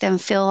make them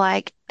feel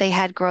like they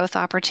had growth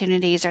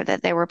opportunities or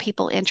that there were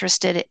people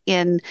interested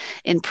in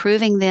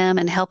improving them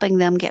and helping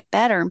them get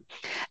better.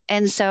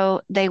 And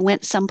so they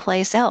went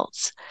someplace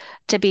else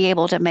to be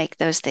able to make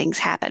those things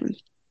happen.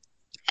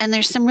 And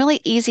there's some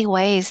really easy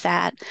ways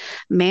that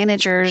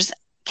managers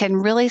can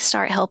really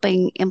start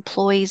helping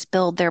employees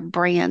build their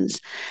brands.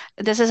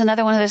 This is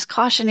another one of those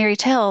cautionary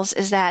tales,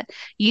 is that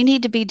you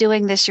need to be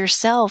doing this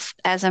yourself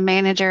as a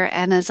manager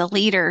and as a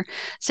leader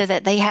so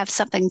that they have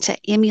something to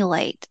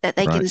emulate, that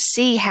they can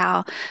see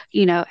how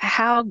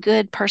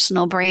good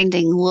personal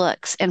branding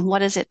looks and what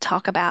does it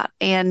talk about.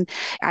 And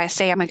I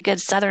say I'm a good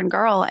Southern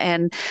girl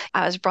and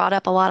I was brought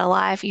up a lot of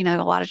life, a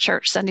lot of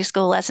church Sunday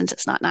school lessons.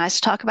 It's not nice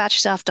to talk about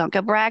yourself. Don't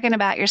go bragging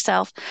about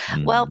yourself.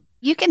 Well,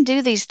 you can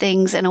do these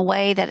things in a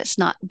way that it's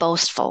not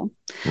boastful.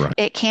 Right.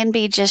 It can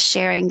be just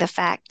sharing the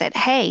fact that,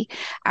 hey,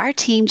 our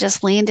team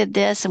just landed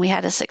this and we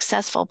had a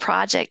successful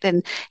project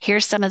and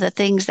here's some of the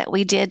things that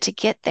we did to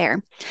get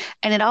there.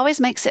 And it always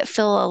makes it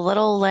feel a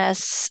little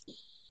less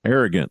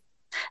arrogant.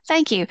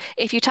 Thank you.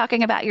 If you're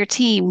talking about your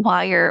team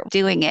while you're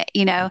doing it,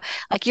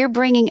 like you're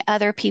bringing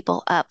other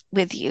people up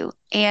with you.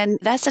 And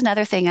that's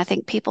another thing I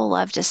think people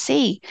love to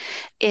see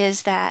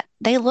is that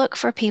they look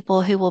for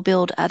people who will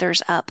build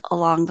others up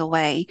along the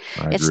way.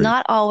 It's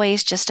not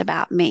always just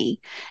about me.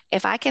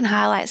 If I can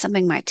highlight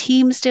something my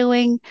team's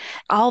doing,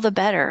 all the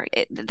better.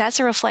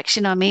 That's a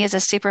reflection on me as a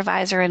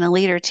supervisor and a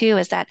leader too,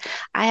 is that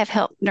I have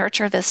helped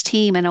nurture this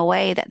team in a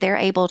way that they're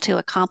able to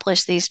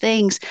accomplish these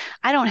things.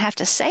 I don't have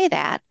to say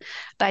that.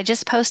 By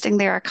just posting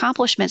their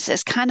accomplishments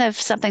is kind of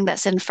something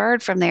that's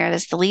inferred from there.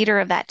 As the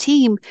leader of that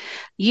team,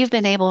 you've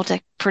been able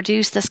to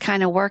produce this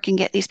kind of work and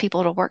get these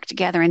people to work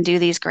together and do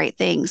these great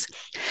things.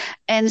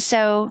 And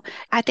so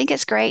I think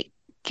it's great.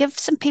 Give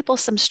some people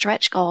some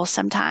stretch goals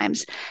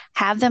sometimes.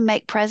 Have them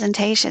make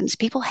presentations.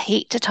 People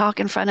hate to talk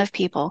in front of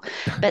people,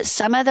 but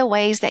some of the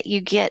ways that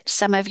you get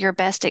some of your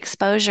best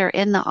exposure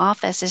in the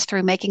office is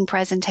through making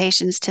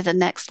presentations to the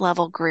next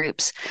level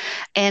groups.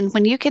 And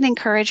when you can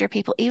encourage your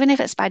people, even if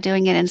it's by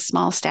doing it in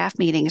small staff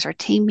meetings or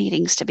team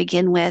meetings to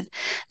begin with,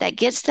 that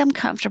gets them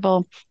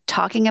comfortable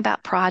talking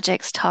about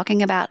projects,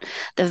 talking about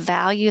the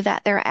value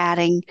that they're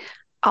adding,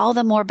 all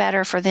the more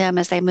better for them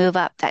as they move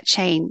up that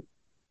chain.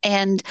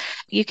 And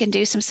you can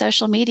do some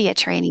social media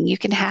training. You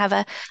can have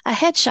a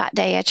headshot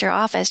day at your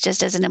office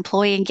just as an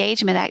employee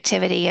engagement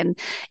activity. And,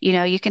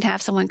 you can have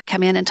someone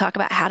come in and talk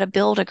about how to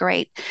build a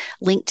great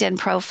LinkedIn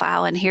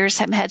profile. And here's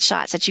some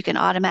headshots that you can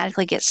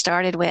automatically get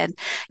started with.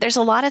 There's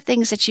a lot of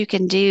things that you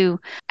can do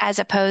as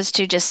opposed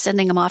to just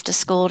sending them off to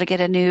school to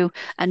get a new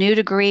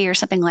degree or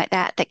something like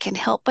that, that can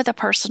help with a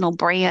personal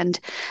brand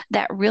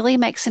that really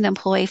makes an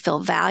employee feel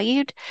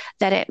valued,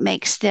 that it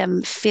makes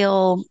them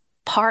feel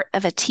part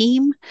of a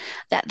team,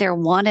 that they're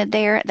wanted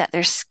there, that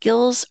their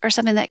skills are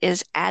something that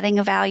is adding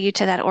a value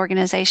to that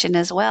organization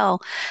as well.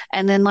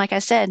 And then, like I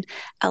said,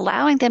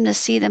 allowing them to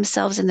see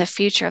themselves in the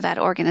future of that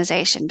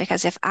organization.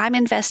 Because if I'm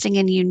investing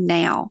in you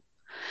now,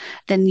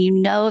 then you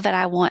know that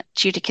I want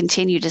you to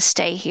continue to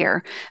stay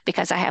here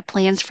because I have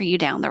plans for you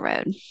down the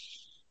road.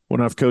 When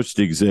I've coached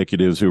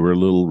executives who were a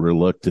little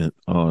reluctant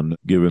on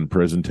giving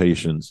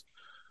presentations,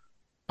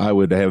 I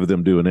would have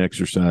them do an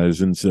exercise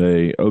and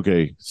say,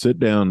 okay, sit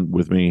down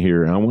with me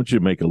here. I want you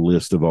to make a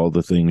list of all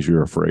the things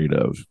you're afraid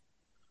of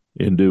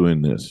in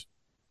doing this.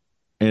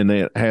 And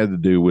that had to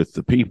do with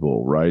the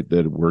people, right?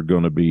 That were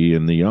going to be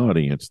in the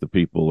audience. The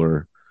people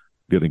are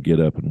going to get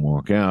up and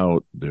walk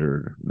out.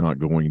 They're not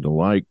going to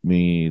like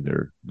me.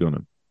 They're going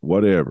to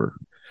whatever.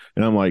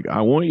 And I'm like,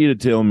 I want you to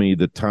tell me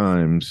the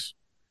times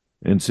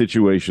and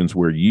situations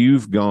where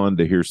you've gone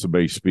to hear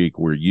somebody speak,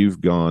 where you've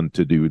gone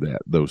to do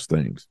those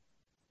things.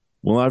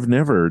 Well, I've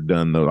never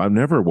done those. I've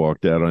never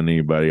walked out on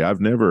anybody. I've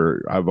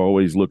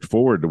always looked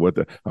forward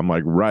to I'm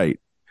like, right.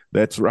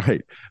 That's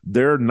right.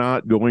 They're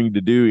not going to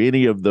do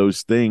any of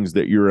those things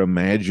that you're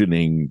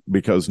imagining,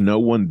 because no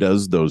one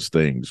does those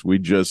things. We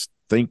just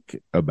think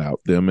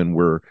about them and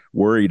we're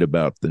worried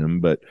about them,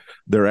 but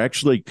they're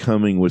actually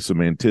coming with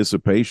some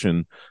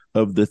anticipation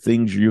of the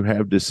things you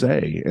have to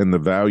say and the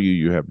value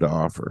you have to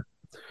offer.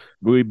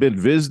 We've been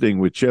visiting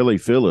with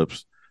Chellie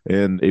Phillips,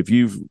 and if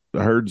you've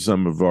heard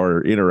some of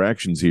our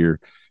interactions here,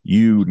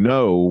 you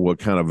know what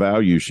kind of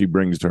value she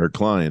brings to her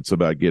clients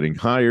about getting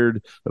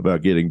hired,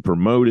 about getting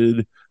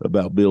promoted,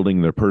 about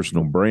building their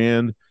personal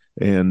brand.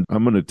 And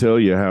I'm going to tell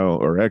you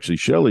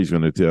Chelly's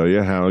going to tell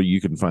you how you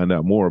can find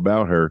out more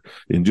about her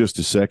in just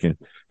a second.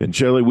 And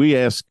Chellie, we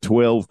ask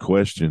 12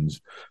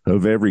 questions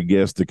of every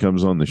guest that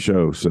comes on the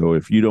show. So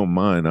if you don't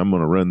mind, I'm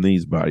going to run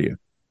these by you.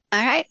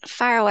 All right,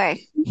 fire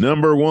away.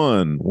 Number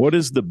 1, what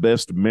is the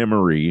best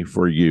memory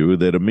for you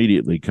that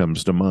immediately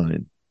comes to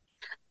mind?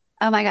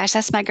 Oh my gosh,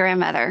 that's my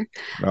grandmother.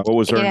 What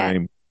was her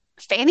name?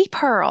 Fanny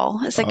Pearl.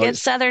 It's a good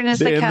Southern as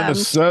they come.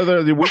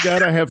 We got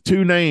to have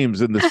 2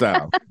 names in the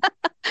South.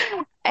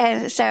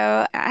 And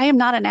so I am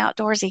not an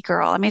outdoorsy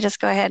girl. Let me just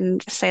go ahead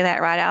and say that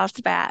right off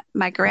the bat.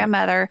 My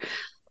grandmother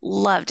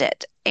loved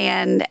it.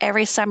 And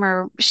every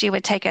summer she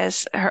would take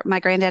us, my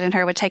granddad and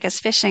her would take us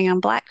fishing on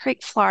Black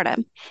Creek, Florida.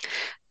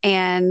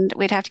 And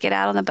we'd have to get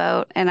out on the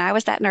boat. And I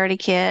was that nerdy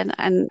kid.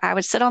 And I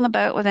would sit on the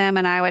boat with them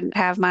and I would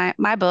have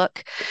my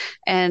book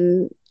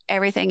and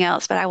everything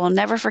else. But I will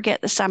never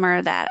forget the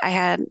summer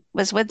that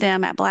was with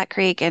them at Black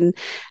Creek, and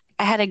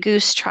I had a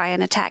goose try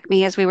and attack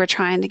me as we were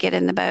trying to get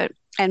in the boat.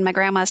 And my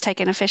grandma's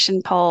taking a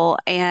fishing pole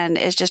and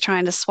is just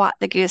trying to swat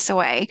the goose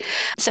away.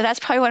 So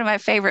that's probably one of my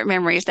favorite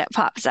memories that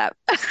pops up.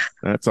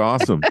 That's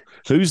awesome.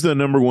 Who's the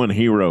number 1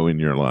 hero in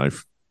your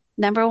life?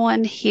 Number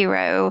 1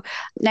 hero,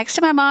 next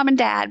to my mom and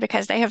dad,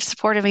 because they have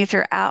supported me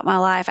throughout my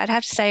life, I'd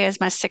have to say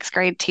is my 6th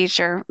grade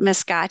teacher,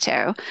 Miss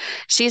Gatto.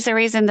 She's the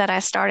reason that I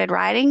started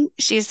writing.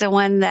 She's the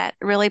one that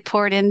really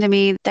poured into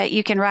me that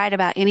you can write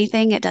about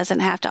anything. It doesn't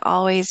have to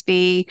always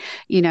be,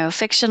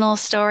 fictional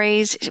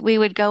stories. We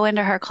would go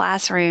into her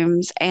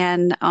classrooms,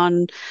 and I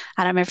don't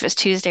remember if it was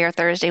Tuesday or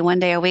Thursday, one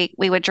day a week,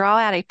 we would draw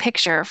out a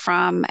picture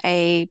from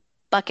a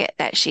bucket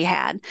that she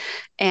had,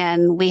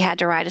 and we had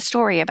to write a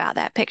story about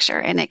that picture,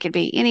 and it could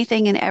be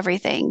anything and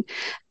everything.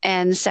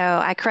 And so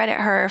I credit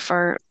her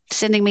for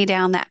sending me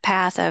down that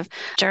path of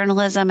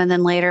journalism and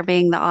then later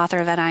being the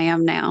author that I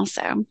am now.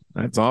 So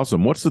that's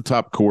awesome. What's the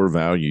top core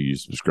value you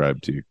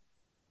subscribe to?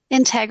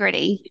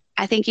 Integrity.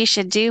 I think you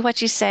should do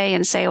what you say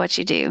and say what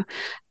you do.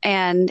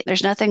 And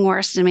there's nothing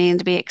worse to me than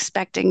to be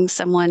expecting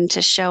someone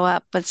to show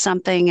up with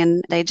something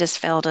and they just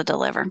fail to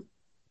deliver.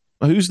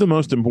 Who's the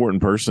most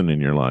important person in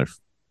your life?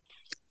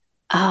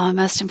 Oh,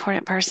 most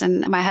important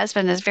person. My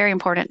husband is very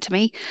important to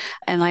me.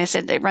 And like I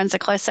said, it runs a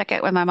close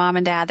second with my mom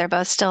and dad. They're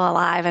both still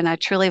alive, and I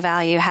truly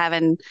value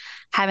having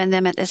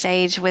them at this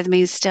age with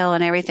me still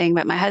and everything.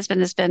 But my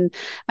husband has been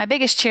my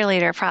biggest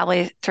cheerleader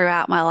probably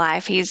throughout my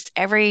life. He's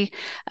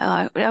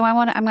I'm going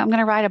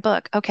to write a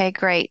book. Okay,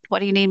 great. What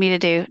do you need me to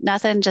do?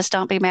 Nothing. Just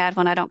don't be mad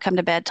when I don't come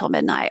to bed till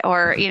midnight,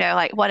 or,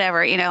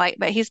 whatever,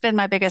 but he's been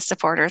my biggest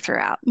supporter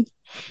throughout.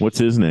 What's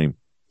his name?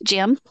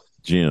 Jim.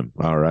 Jim.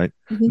 All right.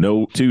 Mm-hmm.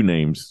 No 2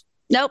 names.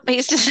 Nope,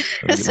 he's just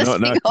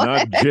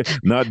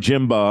not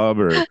Jim Bob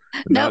or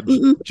nope. not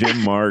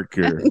Jim Mark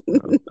or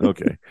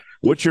okay.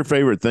 What's your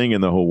favorite thing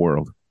in the whole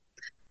world?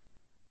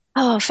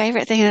 Oh,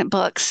 favorite thing in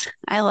books.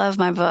 I love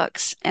my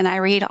books and I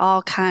read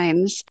all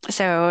kinds.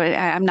 So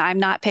I'm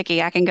not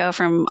picky. I can go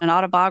from an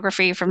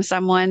autobiography from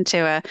someone to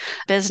a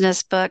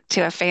business book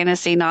to a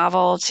fantasy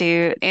novel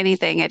to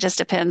anything. It just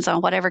depends on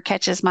whatever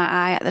catches my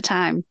eye at the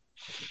time.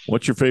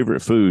 What's your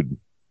favorite food?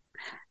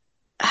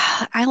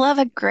 I love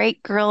a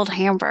great grilled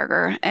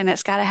hamburger, and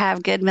it's got to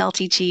have good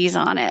melty cheese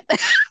on it.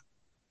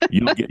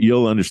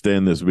 You'll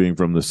understand this being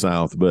from the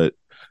South, but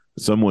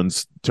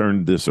someone's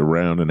turned this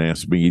around and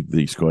asked me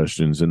these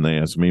questions, and they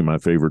asked me my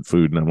favorite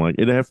food, and I'm like,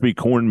 it'd have to be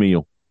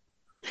cornmeal.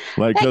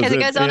 Like, because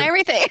it goes on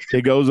everything.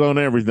 It goes on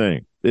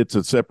everything. It's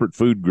a separate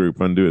food group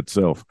unto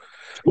itself.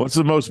 What's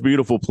the most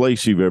beautiful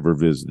place you've ever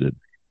visited?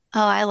 Oh,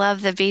 I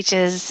love the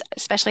beaches,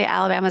 especially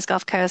Alabama's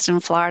Gulf Coast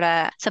and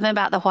Florida. Something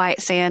about the white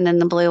sand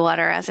and the blue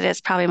water, as it is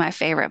probably my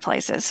favorite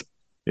places.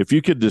 If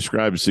you could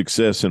describe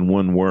success in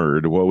one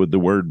word, what would the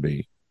word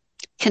be?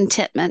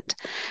 Contentment,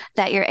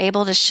 that you're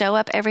able to show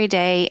up every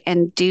day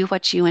and do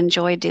what you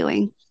enjoy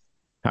doing.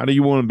 How do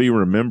you want to be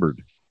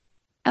remembered?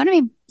 I want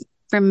to be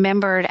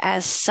remembered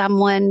as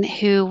someone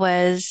who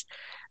was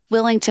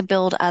willing to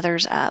build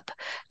others up,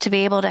 to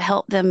be able to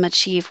help them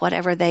achieve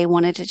whatever they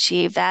wanted to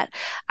achieve, that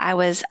I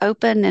was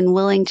open and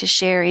willing to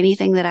share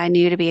anything that I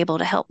knew to be able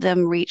to help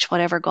them reach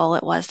whatever goal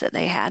it was that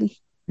they had.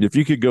 If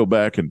you could go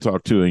back and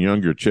talk to a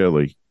younger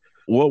Chellie,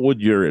 what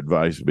would your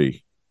advice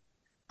be?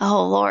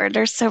 Oh, Lord,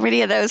 there's so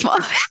many of those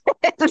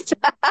moments.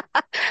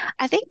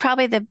 I think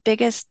probably the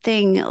biggest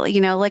thing,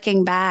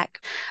 looking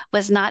back,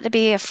 was not to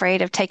be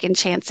afraid of taking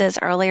chances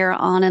earlier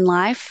on in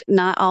life,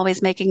 not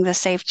always making the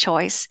safe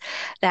choice.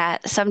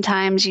 That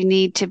sometimes you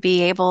need to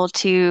be able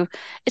to,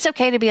 it's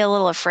okay to be a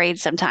little afraid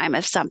sometime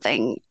of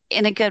something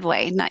in a good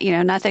way, not,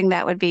 nothing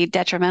that would be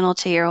detrimental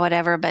to you or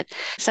whatever, but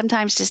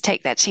sometimes just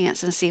take that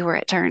chance and see where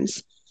it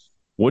turns.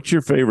 What's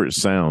your favorite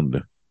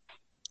sound?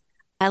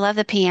 I love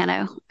the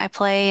piano. I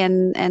play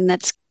and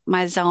that's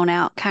my zone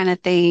out kind of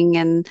thing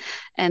and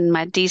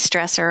my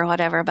de-stressor or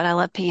whatever, but I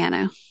love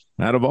piano.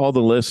 Out of all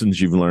the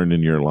lessons you've learned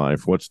in your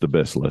life, what's the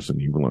best lesson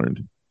you've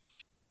learned?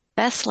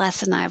 Best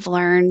lesson I've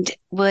learned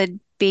would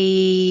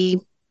be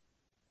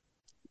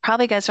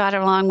probably goes right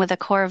along with a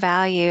core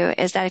value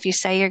is that if you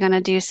say you're going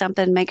to do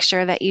something, make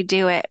sure that you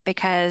do it,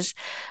 because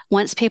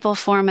once people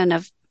form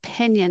an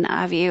opinion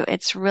of you,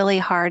 it's really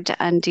hard to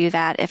undo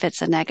that if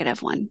it's a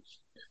negative one.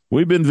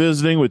 We've been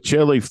visiting with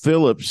Chellie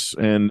Phillips,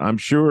 and I'm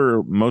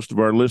sure most of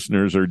our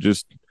listeners are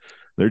just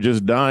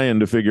dying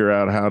to figure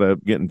out how to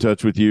get in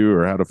touch with you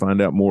or how to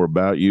find out more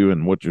about you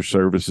and what your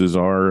services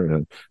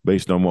are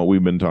based on what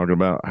we've been talking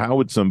about. How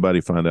would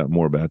somebody find out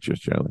more about you,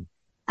 Chellie?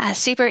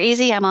 Super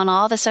easy. I'm on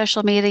all the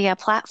social media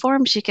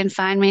platforms. You can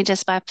find me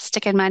just by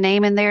sticking my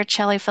name in there,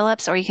 Chellie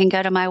Phillips, or you can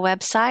go to my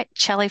website,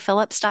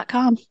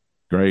 chellephillips.com.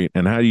 Great.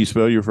 And how do you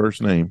spell your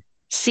first name?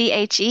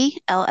 Chellie,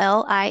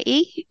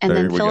 and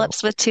then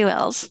Phillips with 2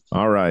 L's.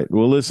 All right.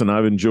 Well, listen,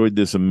 I've enjoyed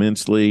this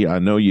immensely. I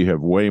know you have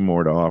way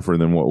more to offer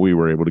than what we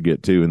were able to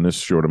get to in this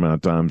short amount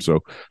of time. So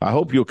I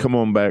hope you'll come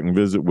on back and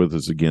visit with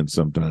us again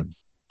sometime.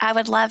 I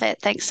would love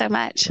it. Thanks so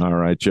much. All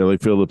right.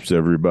 Chellie Phillips,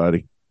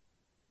 everybody.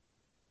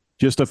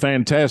 Just a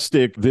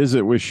fantastic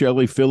visit with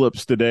Chellie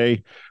Phillips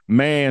today.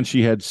 Man,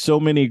 she had so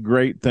many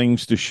great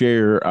things to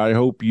share. I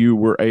hope you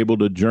were able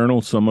to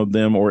journal some of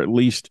them or at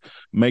least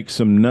make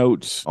some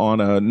notes on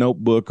a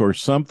notebook or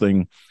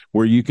something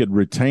where you could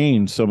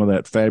retain some of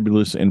that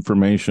fabulous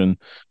information.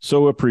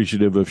 So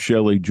appreciative of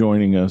Chellie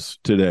joining us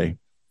today.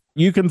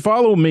 You can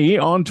follow me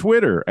on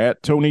Twitter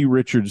at Tony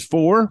Richards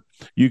 4.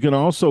 You can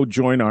also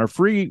join our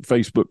free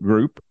Facebook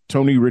group,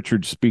 Tony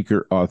Richards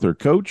Speaker, Author,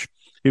 Coach.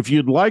 If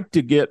you'd like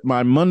to get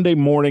my Monday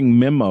morning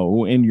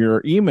memo in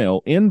your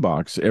email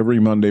inbox every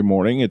Monday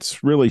morning,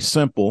 it's really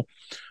simple.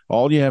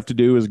 All you have to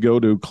do is go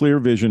to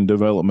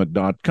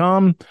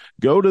clearvisiondevelopment.com,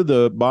 go to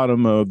the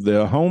bottom of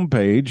the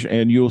homepage,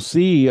 and you'll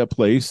see a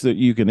place that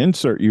you can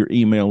insert your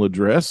email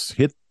address,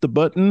 hit the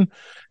button,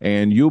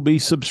 and you'll be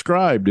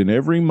subscribed. And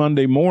every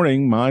Monday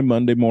morning, my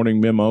Monday morning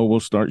memo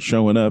will start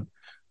showing up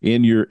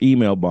in your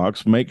email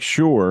box. Make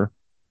sure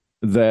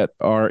that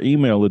our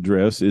email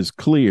address is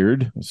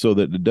cleared so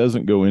that it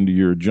doesn't go into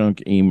your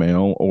junk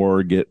email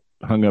or get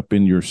hung up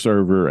in your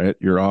server at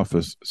your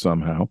office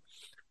somehow.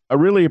 I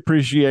really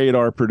appreciate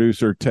our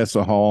producer,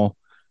 Tessa Hall,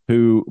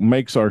 who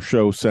makes our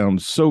show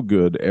sound so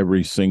good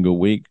every single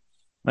week.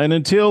 And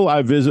until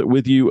I visit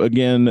with you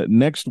again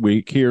next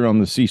week here on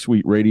the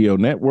C-Suite Radio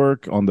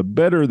Network on the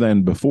Better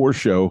Than Before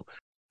show,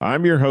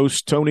 I'm your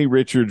host, Tony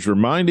Richards,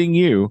 reminding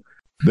you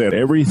that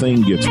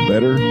everything gets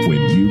better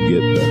when you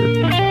get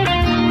better.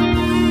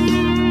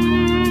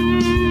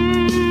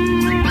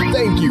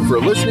 Thank you for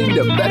listening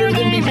to Better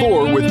Than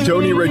Before with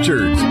Tony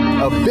Richards,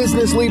 a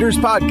business leaders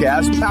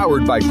podcast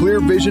powered by Clear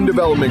Vision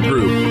Development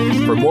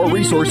Group. For more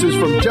resources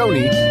from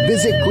Tony,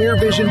 visit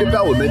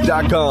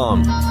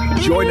clearvisiondevelopment.com.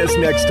 Join us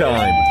next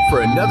time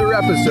for another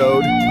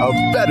episode of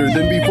Better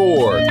Than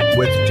Before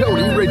with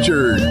Tony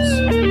Richards.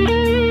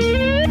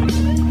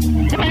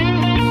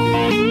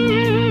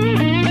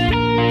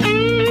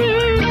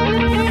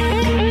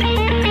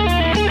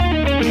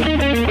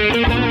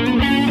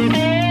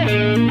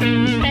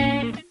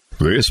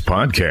 This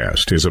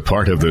podcast is a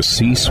part of the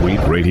C-Suite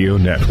Radio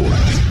Network.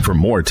 For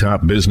more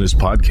top business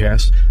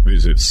podcasts,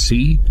 visit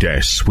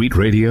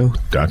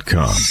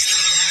c-suiteradio.com.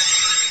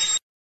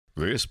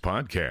 This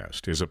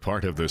podcast is a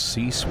part of the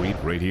C-Suite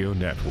Radio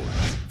Network.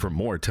 For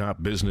more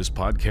top business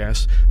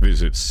podcasts,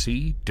 visit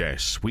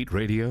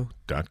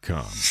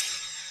c-suiteradio.com.